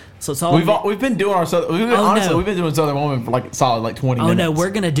 Okay? So it's all. We've been doing our honestly, we've been doing Southern Woman for like solid like 20 minutes. Oh no, we're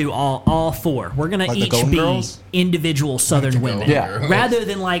gonna do all four. We're gonna Like the each Golden be Girls? individual Southern women. Yeah. Rather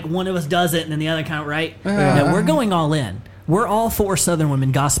than like one of us does it and then the other kind of right. No, we're going all in. We're all four Southern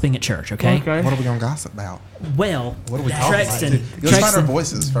women gossiping at church. Okay. what are we gonna gossip about? Well, What are we talking Trexton, about? Let's find our Trexton-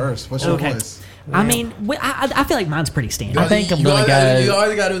 voices first. What's your Okay. voice? I mean, I feel like mine's pretty standard. I think I'm You gonna always- You go.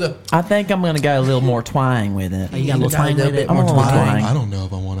 always got to do the. I think I'm gonna go a little more twang with it. You got a little twang with it. I'm a little twang. I don't know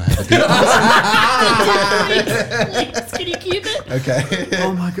if I want to have a good. Can you keep it? Okay.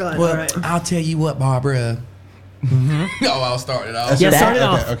 Oh my God! Well, all right. I'll tell you what, Barbara. Oh, I'll start it off. Yeah, that- start it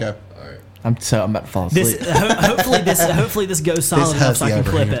off. Okay. I'm about to fall asleep. This hopefully this goes solid enough so I can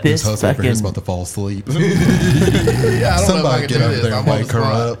clip it. This fucking to fall asleep. Yeah, I don't know if I Somebody can get do over this. there I'm and on wake the her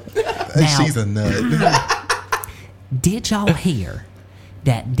spot. up. She's a nut. Did y'all hear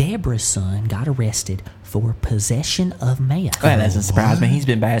that Deborah's son got arrested for possession of meth? That doesn't surprise me. He's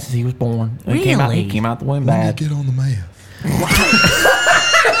been bad since he was born. Really? He came out the womb bad. Get on the meth.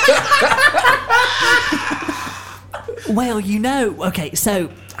 Well, okay,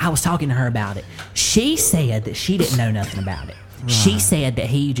 so I was talking to her about it. She said that she didn't know nothing about it. Right. She said that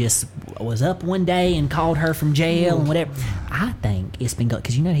he just was up one day and called her from jail and whatever. I think it's been going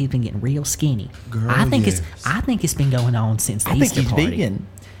because he's been getting real skinny. Girl, I think it's been going on since the Easter party. Vegan.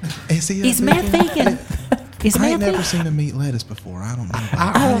 Is Matt vegan? I ain't never seen him eat lettuce before. I don't know.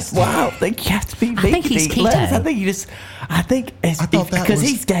 I don't think you have to be vegan. I think he's keto. Lettuce. I think it's because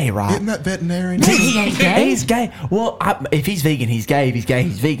he's gay, right? Isn't that veterinarian? He ain't gay. He's gay. Well, if he's vegan, he's gay. If he's gay,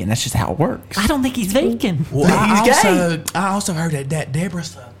 he's vegan. That's just how it works. I don't think he's vegan. Well, he's gay. I also heard that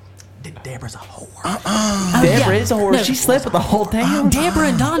Deborah's a whore. Deborah is a whore. No. She slept with the whole town. Deborah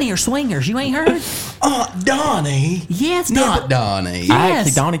and Donnie are swingers. You ain't heard? Donnie. Yes, not Donnie. Yes.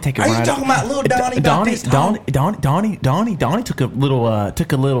 Actually, Donnie take a Are ride. you talking about little Donnie? Donnie took a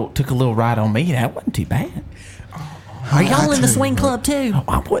little ride on me. That wasn't too bad. Are y'all in the swing club too?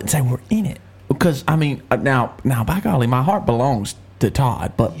 I wouldn't say we're in it because now by golly, my heart belongs to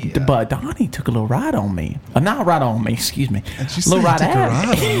Todd, but Donnie took a little ride on me. Not ride on me, excuse me. A little ride at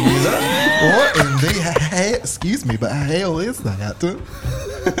me. What in the excuse me, but how hell is that?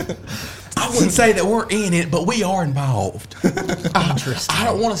 I wouldn't say that we're in it, but we are involved. Interesting. I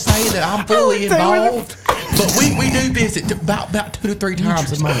don't want to say that I'm fully involved, but we do visit about 2 to 3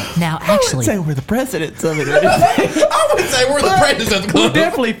 times a month. Now, I actually, wouldn't say we're the presidents of it. I wouldn't say we're the presidents of the club. We're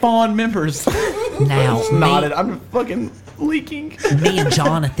definitely fond members. now, Nodded. I'm fucking leaking. Me and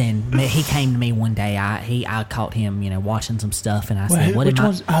Jonathan, he came to me one day. I caught him, watching some stuff, and I said, "What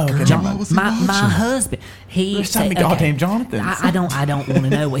was? Oh, okay. My husband." He said, "Goddamn Jonathan." I don't want to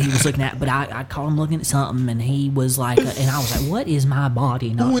know what he was looking at, but I caught him looking at something, and he was like, and I was like, "What is my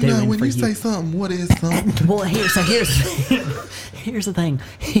body not doing for you?" When you say something, what is something? Well, here's the thing.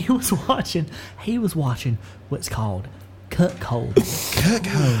 He was watching what's called Cut Cold. Cut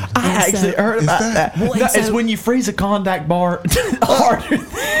Cold. I actually heard about that. Well, It's when you freeze a Klondike bar harder.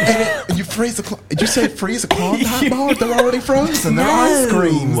 And you freeze did you say freeze a Klondike bar? They're already frozen. They're ice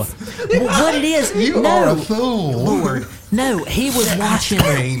creams. Well, what it is? You are a fool. Lord. No, he was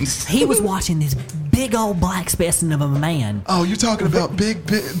watching this big old black specimen of a man. Oh, you're talking about big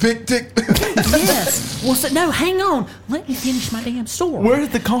dick. Yes. Well, no, hang on. Let me finish my damn story. Where's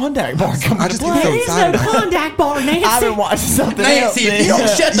the Klondike bar coming to play? There is no Klondike bar, Nancy. I've been watching something else. Nancy, if you don't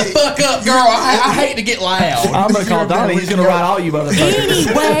shut the fuck up, girl, I hate to get loud. I'm going to call Donnie. He's going to ride all you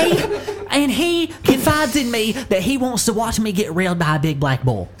motherfuckers. Anyway, and he confides in me that he wants to watch me get railed by a big black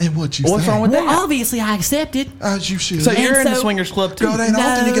bull. And what's wrong with that? Well, obviously, I accepted. As you should. So you're in the swingers club too? Girl, it ain't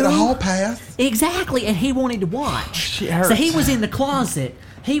often you get a hall pass. Exactly, and he wanted to watch. So he was in the closet.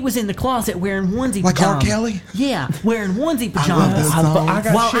 Wearing onesie pajamas. Like R. Kelly? Yeah, wearing onesie pajamas.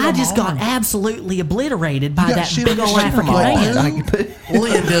 While I just got absolutely obliterated by that big old African man.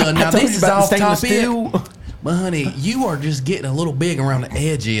 Linda, now this is off topic. But honey, you are just getting a little big around the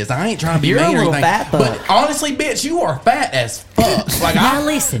edges. I ain't trying to be mean or anything. But honestly, bitch, you are fat as fuck.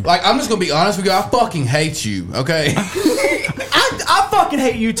 Listen. Like, I'm just gonna be honest with you. I fucking hate you. Okay. I fucking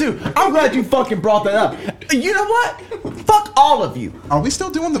hate you too. I'm glad you fucking brought that up. You know what? Fuck all of you. Are we still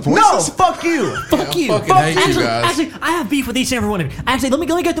doing the voices? No, fuck you. Fuck you. I fucking hate you guys. Actually, I have beef with each and every one of you. Actually, let me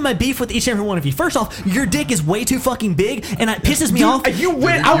go through my beef with each and every one of you. First off, your dick is way too fucking big, and it pisses me off. You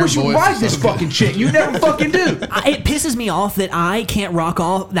win. I wish you ride this fucking shit. You never fucking do. It pisses me off that I can't rock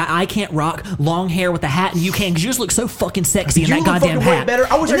long hair with a hat, and you can, because you just look so fucking sexy in that goddamn hat. Way better.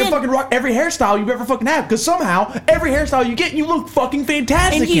 I wish I could fucking rock every hairstyle you've ever fucking had, because somehow every hairstyle you get, you look fucking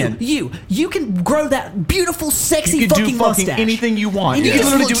fantastic. And you can grow that beautiful, sexy you can fucking do mustache. Anything you want. And you can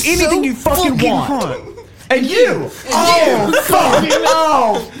literally do anything you fucking want. And you!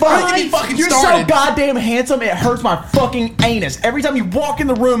 Oh, fuck! You're so goddamn handsome, it hurts my fucking anus. Every time you walk in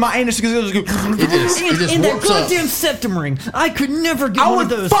the room, my anus goes... It just in that warps up. goddamn septum ring. I could never get one of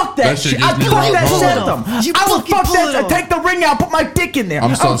those. I would fuck that shit. I'd fuck that septum. I would fuck that. I'd take the ring out, put my dick in there.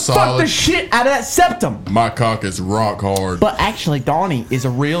 I'm so I would fuck solid. the shit out of that septum. My cock is rock hard. But actually, Donnie is a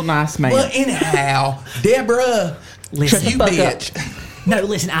real nice man. Well, anyhow, Deborah, Listen, you bitch. No,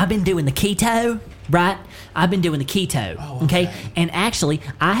 listen, I've been doing the keto, right? I've been doing the keto, okay? And actually,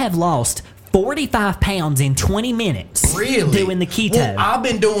 I have lost 45 pounds in 20 minutes. Really? Doing the keto. Well, I've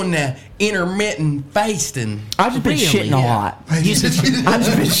been doing the intermittent fasting. I've just been shitting a lot. I've just been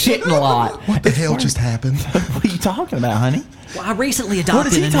shitting a lot. What the hell just happened? What are you talking about, honey? Well, I recently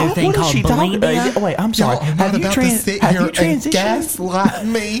adopted a new thing called bulimia. Wait, I'm sorry. I'm not about to sit here and gaslight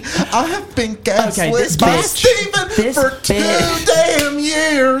me. I have been gaslit by Steven for 2 damn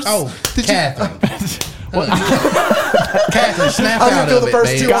years. Oh, Catherine. Catherine, snap I out didn't feel of the it,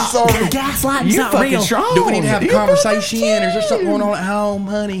 first babe. two. I'm sorry. Gaslighting's not real. Strong. Do we need to have a conversation, or is there something going on at home,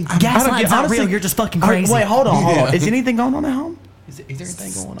 honey? Gaslighting's not real. You're just fucking crazy. Wait, hold on. Is anything going on at home? Is there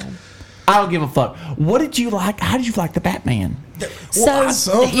anything going on? I don't give a fuck. What did you like? How did you like the Batman? Something's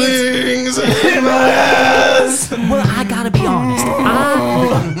in my eyes. Well, I gotta be honest.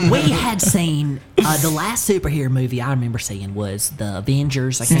 We had seen the last superhero movie I remember seeing was the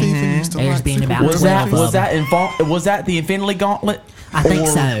Avengers. I think there's been about 12 was that the Infinity Gauntlet? I think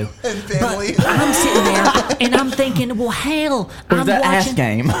so. But I'm sitting there and I'm thinking, well, hell, Was that ass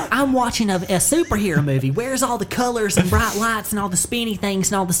game? I'm watching a superhero movie. Where's all the colors and bright lights and all the spinny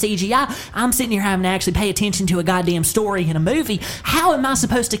things and all the CGI? I'm sitting here having to actually pay attention to a goddamn story in a movie. How am I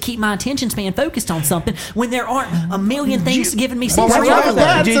supposed to keep my attention span focused on something when there aren't a million things giving me sense of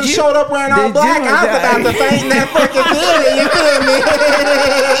Batson showed up wearing all black. I was about to faint in that freaking theory. You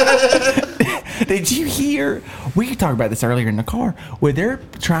feel me? Did you hear? We could talk about this earlier in the car where they're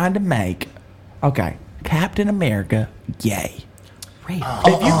trying to make Captain America gay.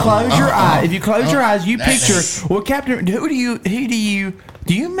 If you close your eyes, you picture Captain. Who do you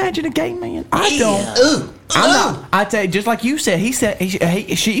imagine a gay man? I don't. I'm not. I tell you, just like you said, he said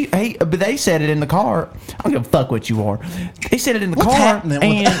but they said it in the car. I don't give a fuck what you are. They said it in the car. Happening?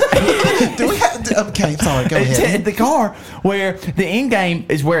 And Do we have? Okay, sorry. Go ahead. The car where the end game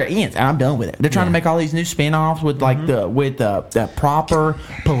is where it ends, and I'm done with it. They're trying to make all these new spin-offs with the proper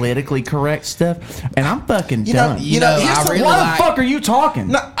politically correct stuff, and I'm fucking done. Why the fuck are you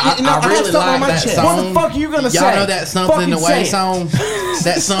talking? I really like that song. What the fuck are you gonna say? Y'all know that Something in the Way song?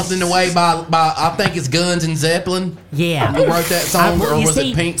 That Something in the Way by I think it's Guns and Zeppelin. Yeah. Who wrote that song, or was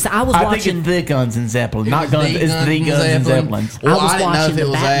it Pink? So I was I watching think it's the Guns and Zeppelin, not Guns. It's the Guns and Zeppelins. Well, I was didn't know watching if it the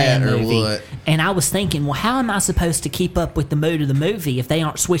was Batman that or movie, what. and I was thinking, well, how am I supposed to keep up with the mood of the movie if they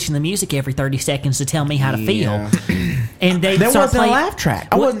aren't switching the music every 30 seconds to tell me how to feel? And they There start wasn't playing a laugh track.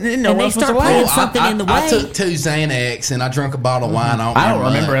 and they start playing something in the way. I took 2 Xanax and I drunk a bottle of wine. I don't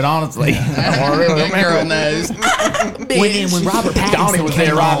remember it honestly. I don't really remember. Girl knows. when Robert Pattinson Donnie was came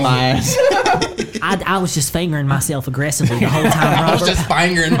there riding on, my ass. I was just fingering myself aggressively the whole time. I was just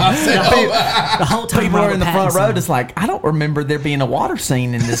fingering myself. The whole time People Robert are in the front Pattinson. row. It's like I don't remember there being a water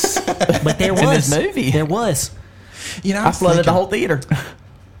scene in this. But there was in this movie. There was. I flooded the whole theater.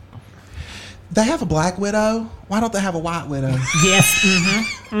 They have a Black Widow. Why don't they have a White Widow? Yes.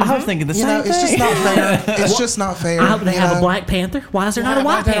 I was thinking the same It's just thing. not fair. It's just not fair. I hope they have a Black Panther. Why is there not a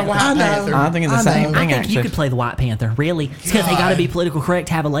White Panther? I know. I'm thinking the same I thing. think Actually, you could play the White Panther. Really, it's because they got to be political correct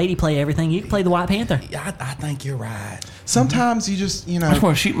to have a lady play everything. You can play the White Panther. I think you're right. Sometimes you just, I just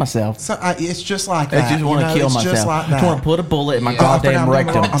want to shoot myself. it's just like I that. just want to kill it's myself. Just like I just want that. to put a bullet in my Yeah. goddamn I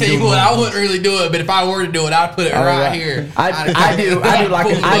rectum. forgot. Tell you what, I wouldn't really do it, but if I were to do it, I'd put it right here. I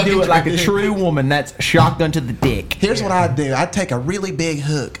do it like a true woman. That's shotgun to the dick. Here's what I'd do. I'd take a really big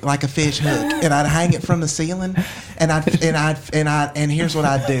hook, like a fish hook, and I'd hang it from the ceiling. And here's what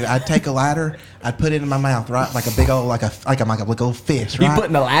I'd do. I'd take a ladder. I'd put it in my mouth, right, like a big old, like a big old fish. Right? You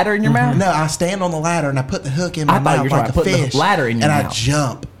putting the ladder in your mouth? No, I stand on the ladder and I put the hook in I my thought you mouth were like a talking about putting fish. the ladder in your and mouth. I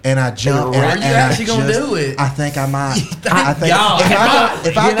jump. And I jump. Are you actually gonna do it? I think I might. I think Y'all,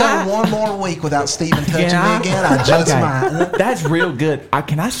 if I go one more week without Steven touching me again, I just might. That's real good.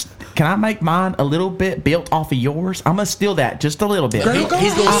 Can I make mine a little bit built off of yours? I'm gonna steal that just a little bit. Girl, go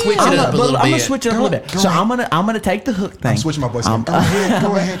He's ahead. gonna switch it up a little bit. I'm gonna switch it up a little bit. So I'm gonna take the hook thing. I'm switching my voice. Go ahead,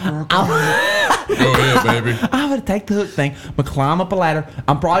 girl. Go ahead. Go ahead, baby. I'm gonna take the hook thing. I'm gonna climb up a ladder.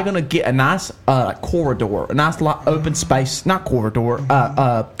 I'm probably gonna get a nice corridor, a nice open space, not corridor,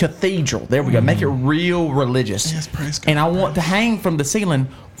 cathedral. There we go. Make it real religious. Yes, praise God. And I want to hang from the ceiling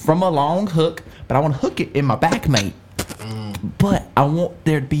from a long hook, but I want to hook it in my back mate. But I want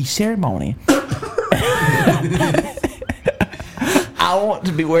there to be ceremony. I want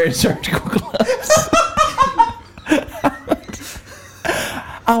to be wearing surgical gloves.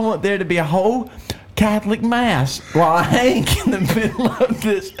 I want there to be a whole Catholic mass while I hang in the middle of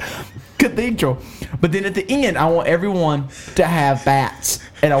this cathedral. But then at the end, I want everyone to have bats,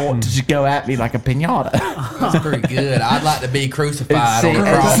 and I want to just go at me like a piñata. That's pretty good. I'd like to be crucified on the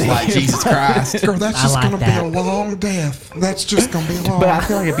cross like Jesus Christ. Girl, that's just going to be a long death. That's just going to be long. But I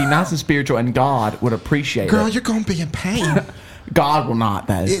feel like it'd be nice and spiritual, and God would appreciate Girl, it. you're going to be in pain. God will not,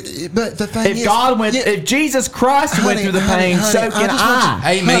 though. But the thing is, if Jesus Christ went through the pain, so can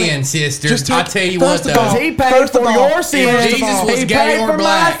I. Amen, sister. I tell you what, though. Because he paid for your sins. Jesus was he gay paid or for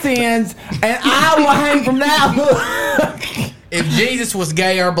black. my sins, and I will hang from now. If Jesus was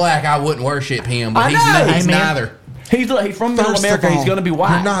gay or black, I wouldn't worship him. But he's Amen. neither. He's from Middle America. He's going to be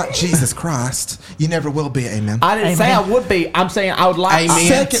white. You're not Jesus Christ. You never will be. Amen. I didn't say I would be. I'm saying I would like.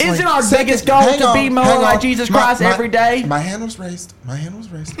 Amen. Isn't our biggest goal to be more like Jesus Christ every day? My hand was raised.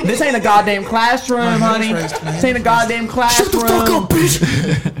 This ain't a goddamn classroom, honey. This ain't a goddamn classroom. Shut the fuck up,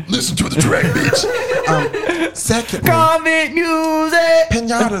 bitch. Listen to the track, bitch. Secondly, Convict music.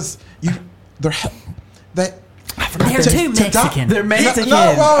 pinatas. They're too Mexican. They're Mexican.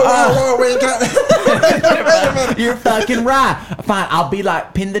 No, whoa, we ain't got. You're fucking right. Fine, I'll be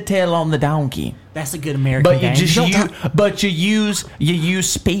like pin the tail on the donkey. That's a good American But you game. just use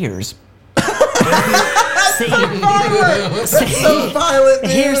spears. See, So violent.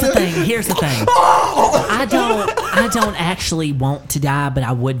 here's the thing. I don't actually want to die, but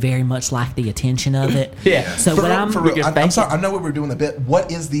I would very much like the attention of it. Yeah. So For what real, I'm for real, I'm sorry. I know what we're doing a bit.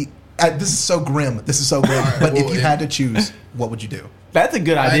 What is the? This is so grim. But if you had to choose, what would you do? That's a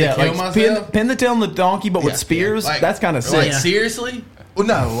good idea. kill myself? Pin the tail on the donkey, but with spears. That's kind of sick. Like, seriously? Well,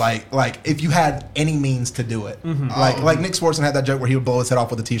 no, like if you had any means to do it, like Nick Swartzen had that joke where he would blow his head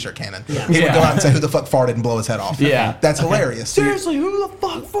off with a t-shirt cannon. He would go out and say, "Who the fuck farted?" and blow his head off. Yeah. That's hilarious. Seriously, who the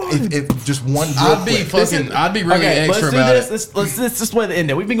fuck farted? If just one, I'd be really extra about it. Let's just let it end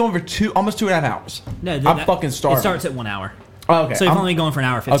there. We've been going for almost 2.5 hours. No, I'm fucking starving. It starts at 1 hour. Oh, okay. So you're only going for an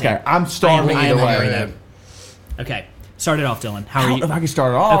hour 15. Okay, I'm starving I am either way. hungry, though. Okay, start it off, Dylan. How are you? If I can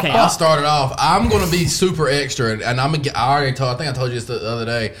start it off. Okay, I'll start it off. I'm gonna be super extra, and I'm gonna get. I think I told you this the other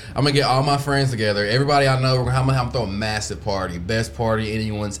day. I'm gonna get all my friends together, everybody I know. I'm gonna throw a massive party, best party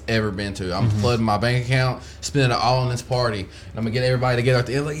anyone's ever been to. I'm flooding my bank account, spending it all on this party, and I'm gonna get everybody together at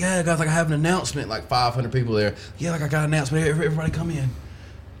the end. Like, yeah, guys, like I have an announcement. Like 500 people there. Yeah, like I got an announcement. Everybody come in.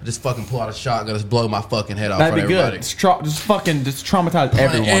 I just fucking pull out a shotgun, just blow my fucking head off. That'd be everybody. good. Just traumatize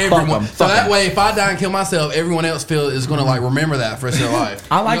everyone. So that way, if I die and kill myself, everyone else is going to like remember that for the rest of their life.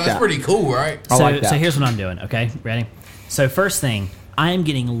 I like that. that. That's pretty cool, right? I like that. So here's what I'm doing, okay? Ready? So first thing, I am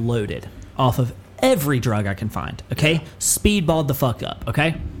getting loaded off of every drug I can find, okay? Speedballed the fuck up,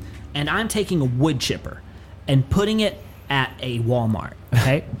 okay? And I'm taking a wood chipper and putting it at a Walmart,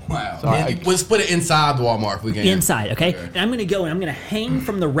 okay? Wow. Let's put it inside the Walmart if we can. Inside, okay? And I'm going to go and I'm going to hang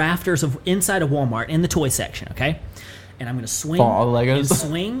from the rafters of inside a Walmart in the toy section, okay? And I'm going to swing Fall all the Legos. and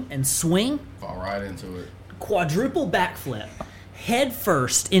swing and swing. Fall right into it. Quadruple backflip, head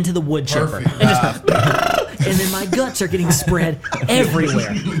first into the wood chipper. Perfect. And just, and then my guts are getting spread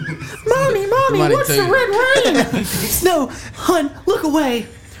everywhere. Mommy, Somebody what's the too. red rain? No, hun, look away.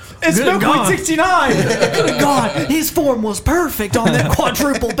 It's Good Milkweed God. 69. Good God, his form was perfect on that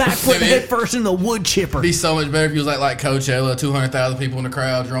quadruple backflip Dude, head first in the wood chipper. It'd be so much better if you was like Coachella, 200,000 people in the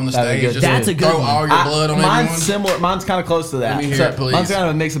crowd, you're on the That'd be stage, good. just That's a good throw one. all your blood on Mine's everyone. similar. Mine's kind of close to that. Let me hear it, please. Mine's kind of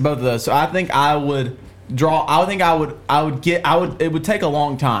a mix of both of those. So I think I would draw. It would take a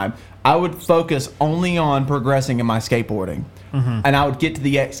long time. I would focus only on progressing in my skateboarding, and I would get to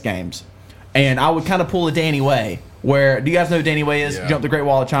the X Games, and I would kind of pull a Danny Way. Where do you guys know who Danny Way is? Yeah. Jump the Great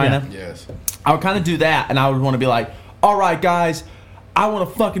Wall of China. Yes. I would kind of do that, and I would want to be like, all right, guys, I want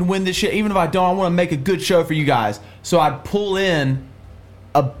to fucking win this shit. Even if I don't, I want to make a good show for you guys. So I'd pull in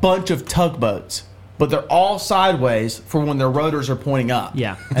a bunch of tugboats, but they're all sideways for when their rotors are pointing up.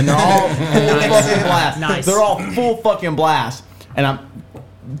 Yeah. And they're all full fucking blast. Nice. They're all full fucking blast. And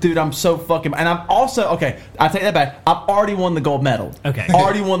I'm so fucking, and I'm also, okay, I take that back. I've already won the gold medal. Okay.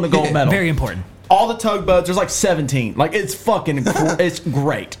 Already won the gold medal. Very important. All the tugboats, there's like 17. Like, it's fucking, it's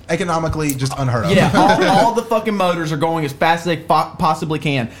great. Economically, just unheard of. Yeah, all the fucking motors are going as fast as they possibly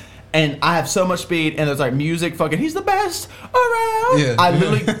can. And I have so much speed, and there's like music fucking, he's the best around. Yeah. I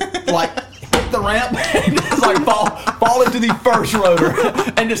literally, like, hit the ramp and just like fall into the first rotor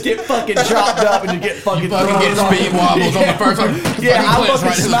and just get fucking chopped up and just get fucking Get speed wobbles on the first one. Yeah, I Fucking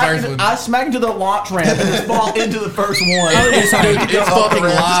fucking clips right I smack into the launch ramp and just fall into the first one. It's fucking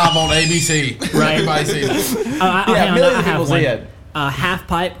live on ABC. Right. Everybody sees it. Yeah, millions of people see it. Half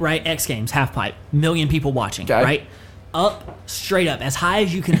pipe, right? X Games, half pipe. Million people watching, Okay. right? Up, straight up, as high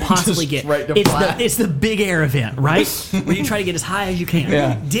as you can possibly get. straight to flat. It's the big air event, right? Where you try to get as high as you can.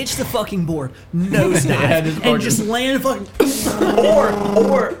 Yeah. Ditch the fucking board, nosedive, and just land fucking.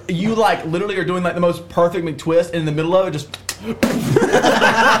 Or you like literally are doing like the most perfect McTwist and in the middle of it just You're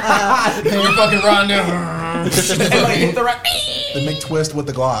fucking running down. and like hit the right. The McTwist with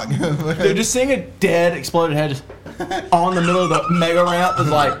the Glock. Dude, just seeing a dead exploded head just on the middle of the mega ramp is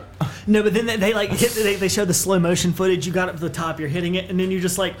like No, but then they like they show the slow motion footage. You got up to the top, you're hitting it, and then you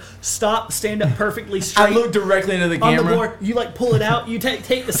just like stop, stand up perfectly straight. I look directly into the camera. On the board, you like pull it out. You take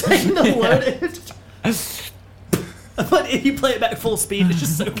the second to load it. But if you play it back full speed, it's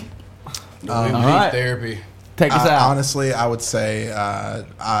just so. All right. Therapy. Take us out. Honestly, I would say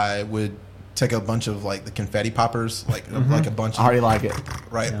I would take a bunch of like the confetti poppers, like a bunch. I already like it.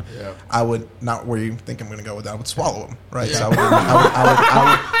 Right. Yeah. I would not where you think I'm going to go with that. I would swallow them. Right. Yeah. So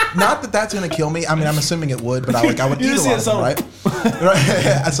I would. Not that that's going to kill me. I mean, I'm assuming it would, but I would eat a lot of them. Right.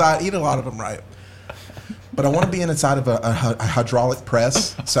 Right. So I'd eat a lot of them. Right. But I want to be inside of a hydraulic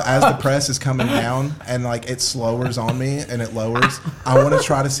press. So as the press is coming down and like it lowers on me and it lowers, I want to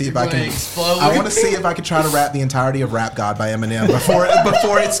try to see if I can. I want to see if I can try to rap the entirety of Rap God by Eminem before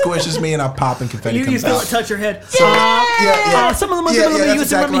it squishes me and I pop and confetti comes out. You feel it touch your head. Yeah. Some of them That's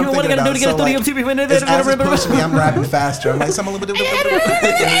exactly what I'm thinking about. So like, as it's pushing me, I'm rapping faster. I'm like, some a little bit.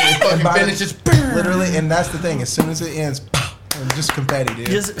 And finishes literally, and that's the thing. As soon as it ends. And just confetti, dude.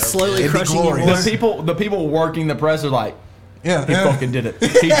 Just slowly crushing your voice. The people working the press are like, yeah, he fucking did it.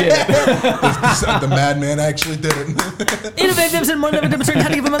 He did it. The madman actually did it. Yeah,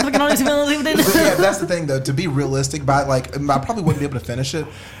 that's the thing, though. To be realistic, I probably wouldn't be able to finish it,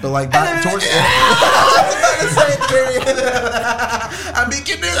 but like towards the end, I'm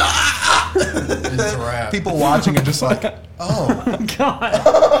beginning. It's a wrap. People watching are just like, oh God.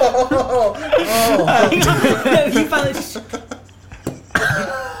 You finally.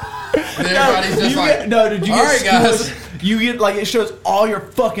 Everybody's just like, did you all right, guys. You get like it shows all your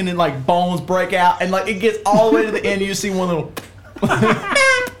fucking and like bones break out and like it gets all the way to the end. You see one little.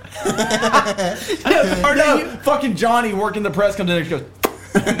 Fucking Johnny working the press comes in and goes.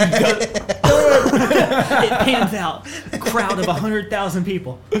 It pans out. A crowd of 100,000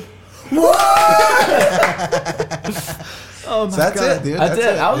 people. Oh my God. It, dude. That's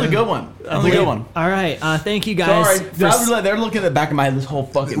it. That was a good one. That was a good one. All right. Thank you guys. Sorry. They're looking at the back of my head this whole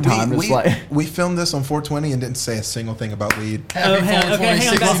fucking time. We filmed this on 420 and didn't say a single thing about weed. Happy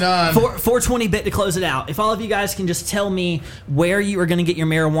 42069. 420 bit to close it out. If all of you guys can just tell me where you are going to get your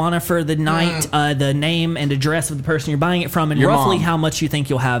marijuana for the night, the name and address of the person you're buying it from, and your roughly mom. how much you think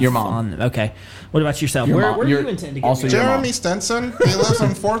you'll have your mom. Okay. What about yourself? Where do you intend to get also your Jeremy Stenson. He lives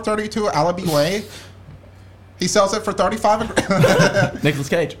on 432 Allaby Way. He sells it for $35. Nicolas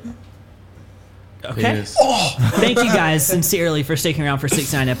Cage. Okay. Thank you guys sincerely for sticking around for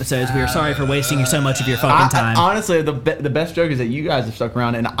 69 episodes. We are sorry for wasting so much of your fucking time. Honestly, the best joke is that you guys have stuck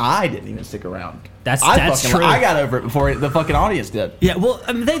around and I didn't even stick around. That's true. I got over it before the fucking audience did. Yeah, well,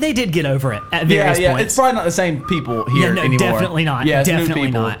 I mean, they did get over it at various points. It's probably not the same people here anymore. Definitely not. Yeah, definitely new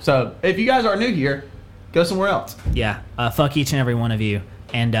people. not. So if you guys are new here, go somewhere else. Yeah, fuck each and every one of you,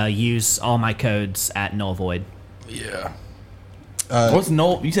 and use all my codes at Null Void. Yeah. What's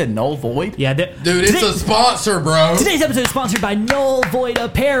Null? You said Null Void? Yeah, dude, it's a sponsor, bro. Today's episode is sponsored by Null Void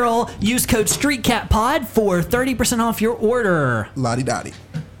Apparel. Use code StreetCatPod for 30% off your order. Lottie dotty.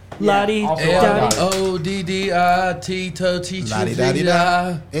 Lottie dotty. ODDIT to teach you. Lottie dotty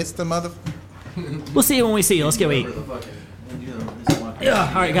da. It's the mother. We'll see you when we see you. Let's go eat. Yeah.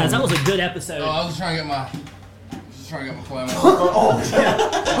 All right, guys, that was a good episode. I was just trying to get my phlegm out. All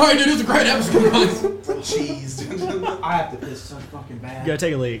right, dude, it was a great episode. Jeez. I have to piss so fucking bad. Go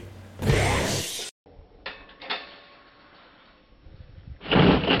take a leak.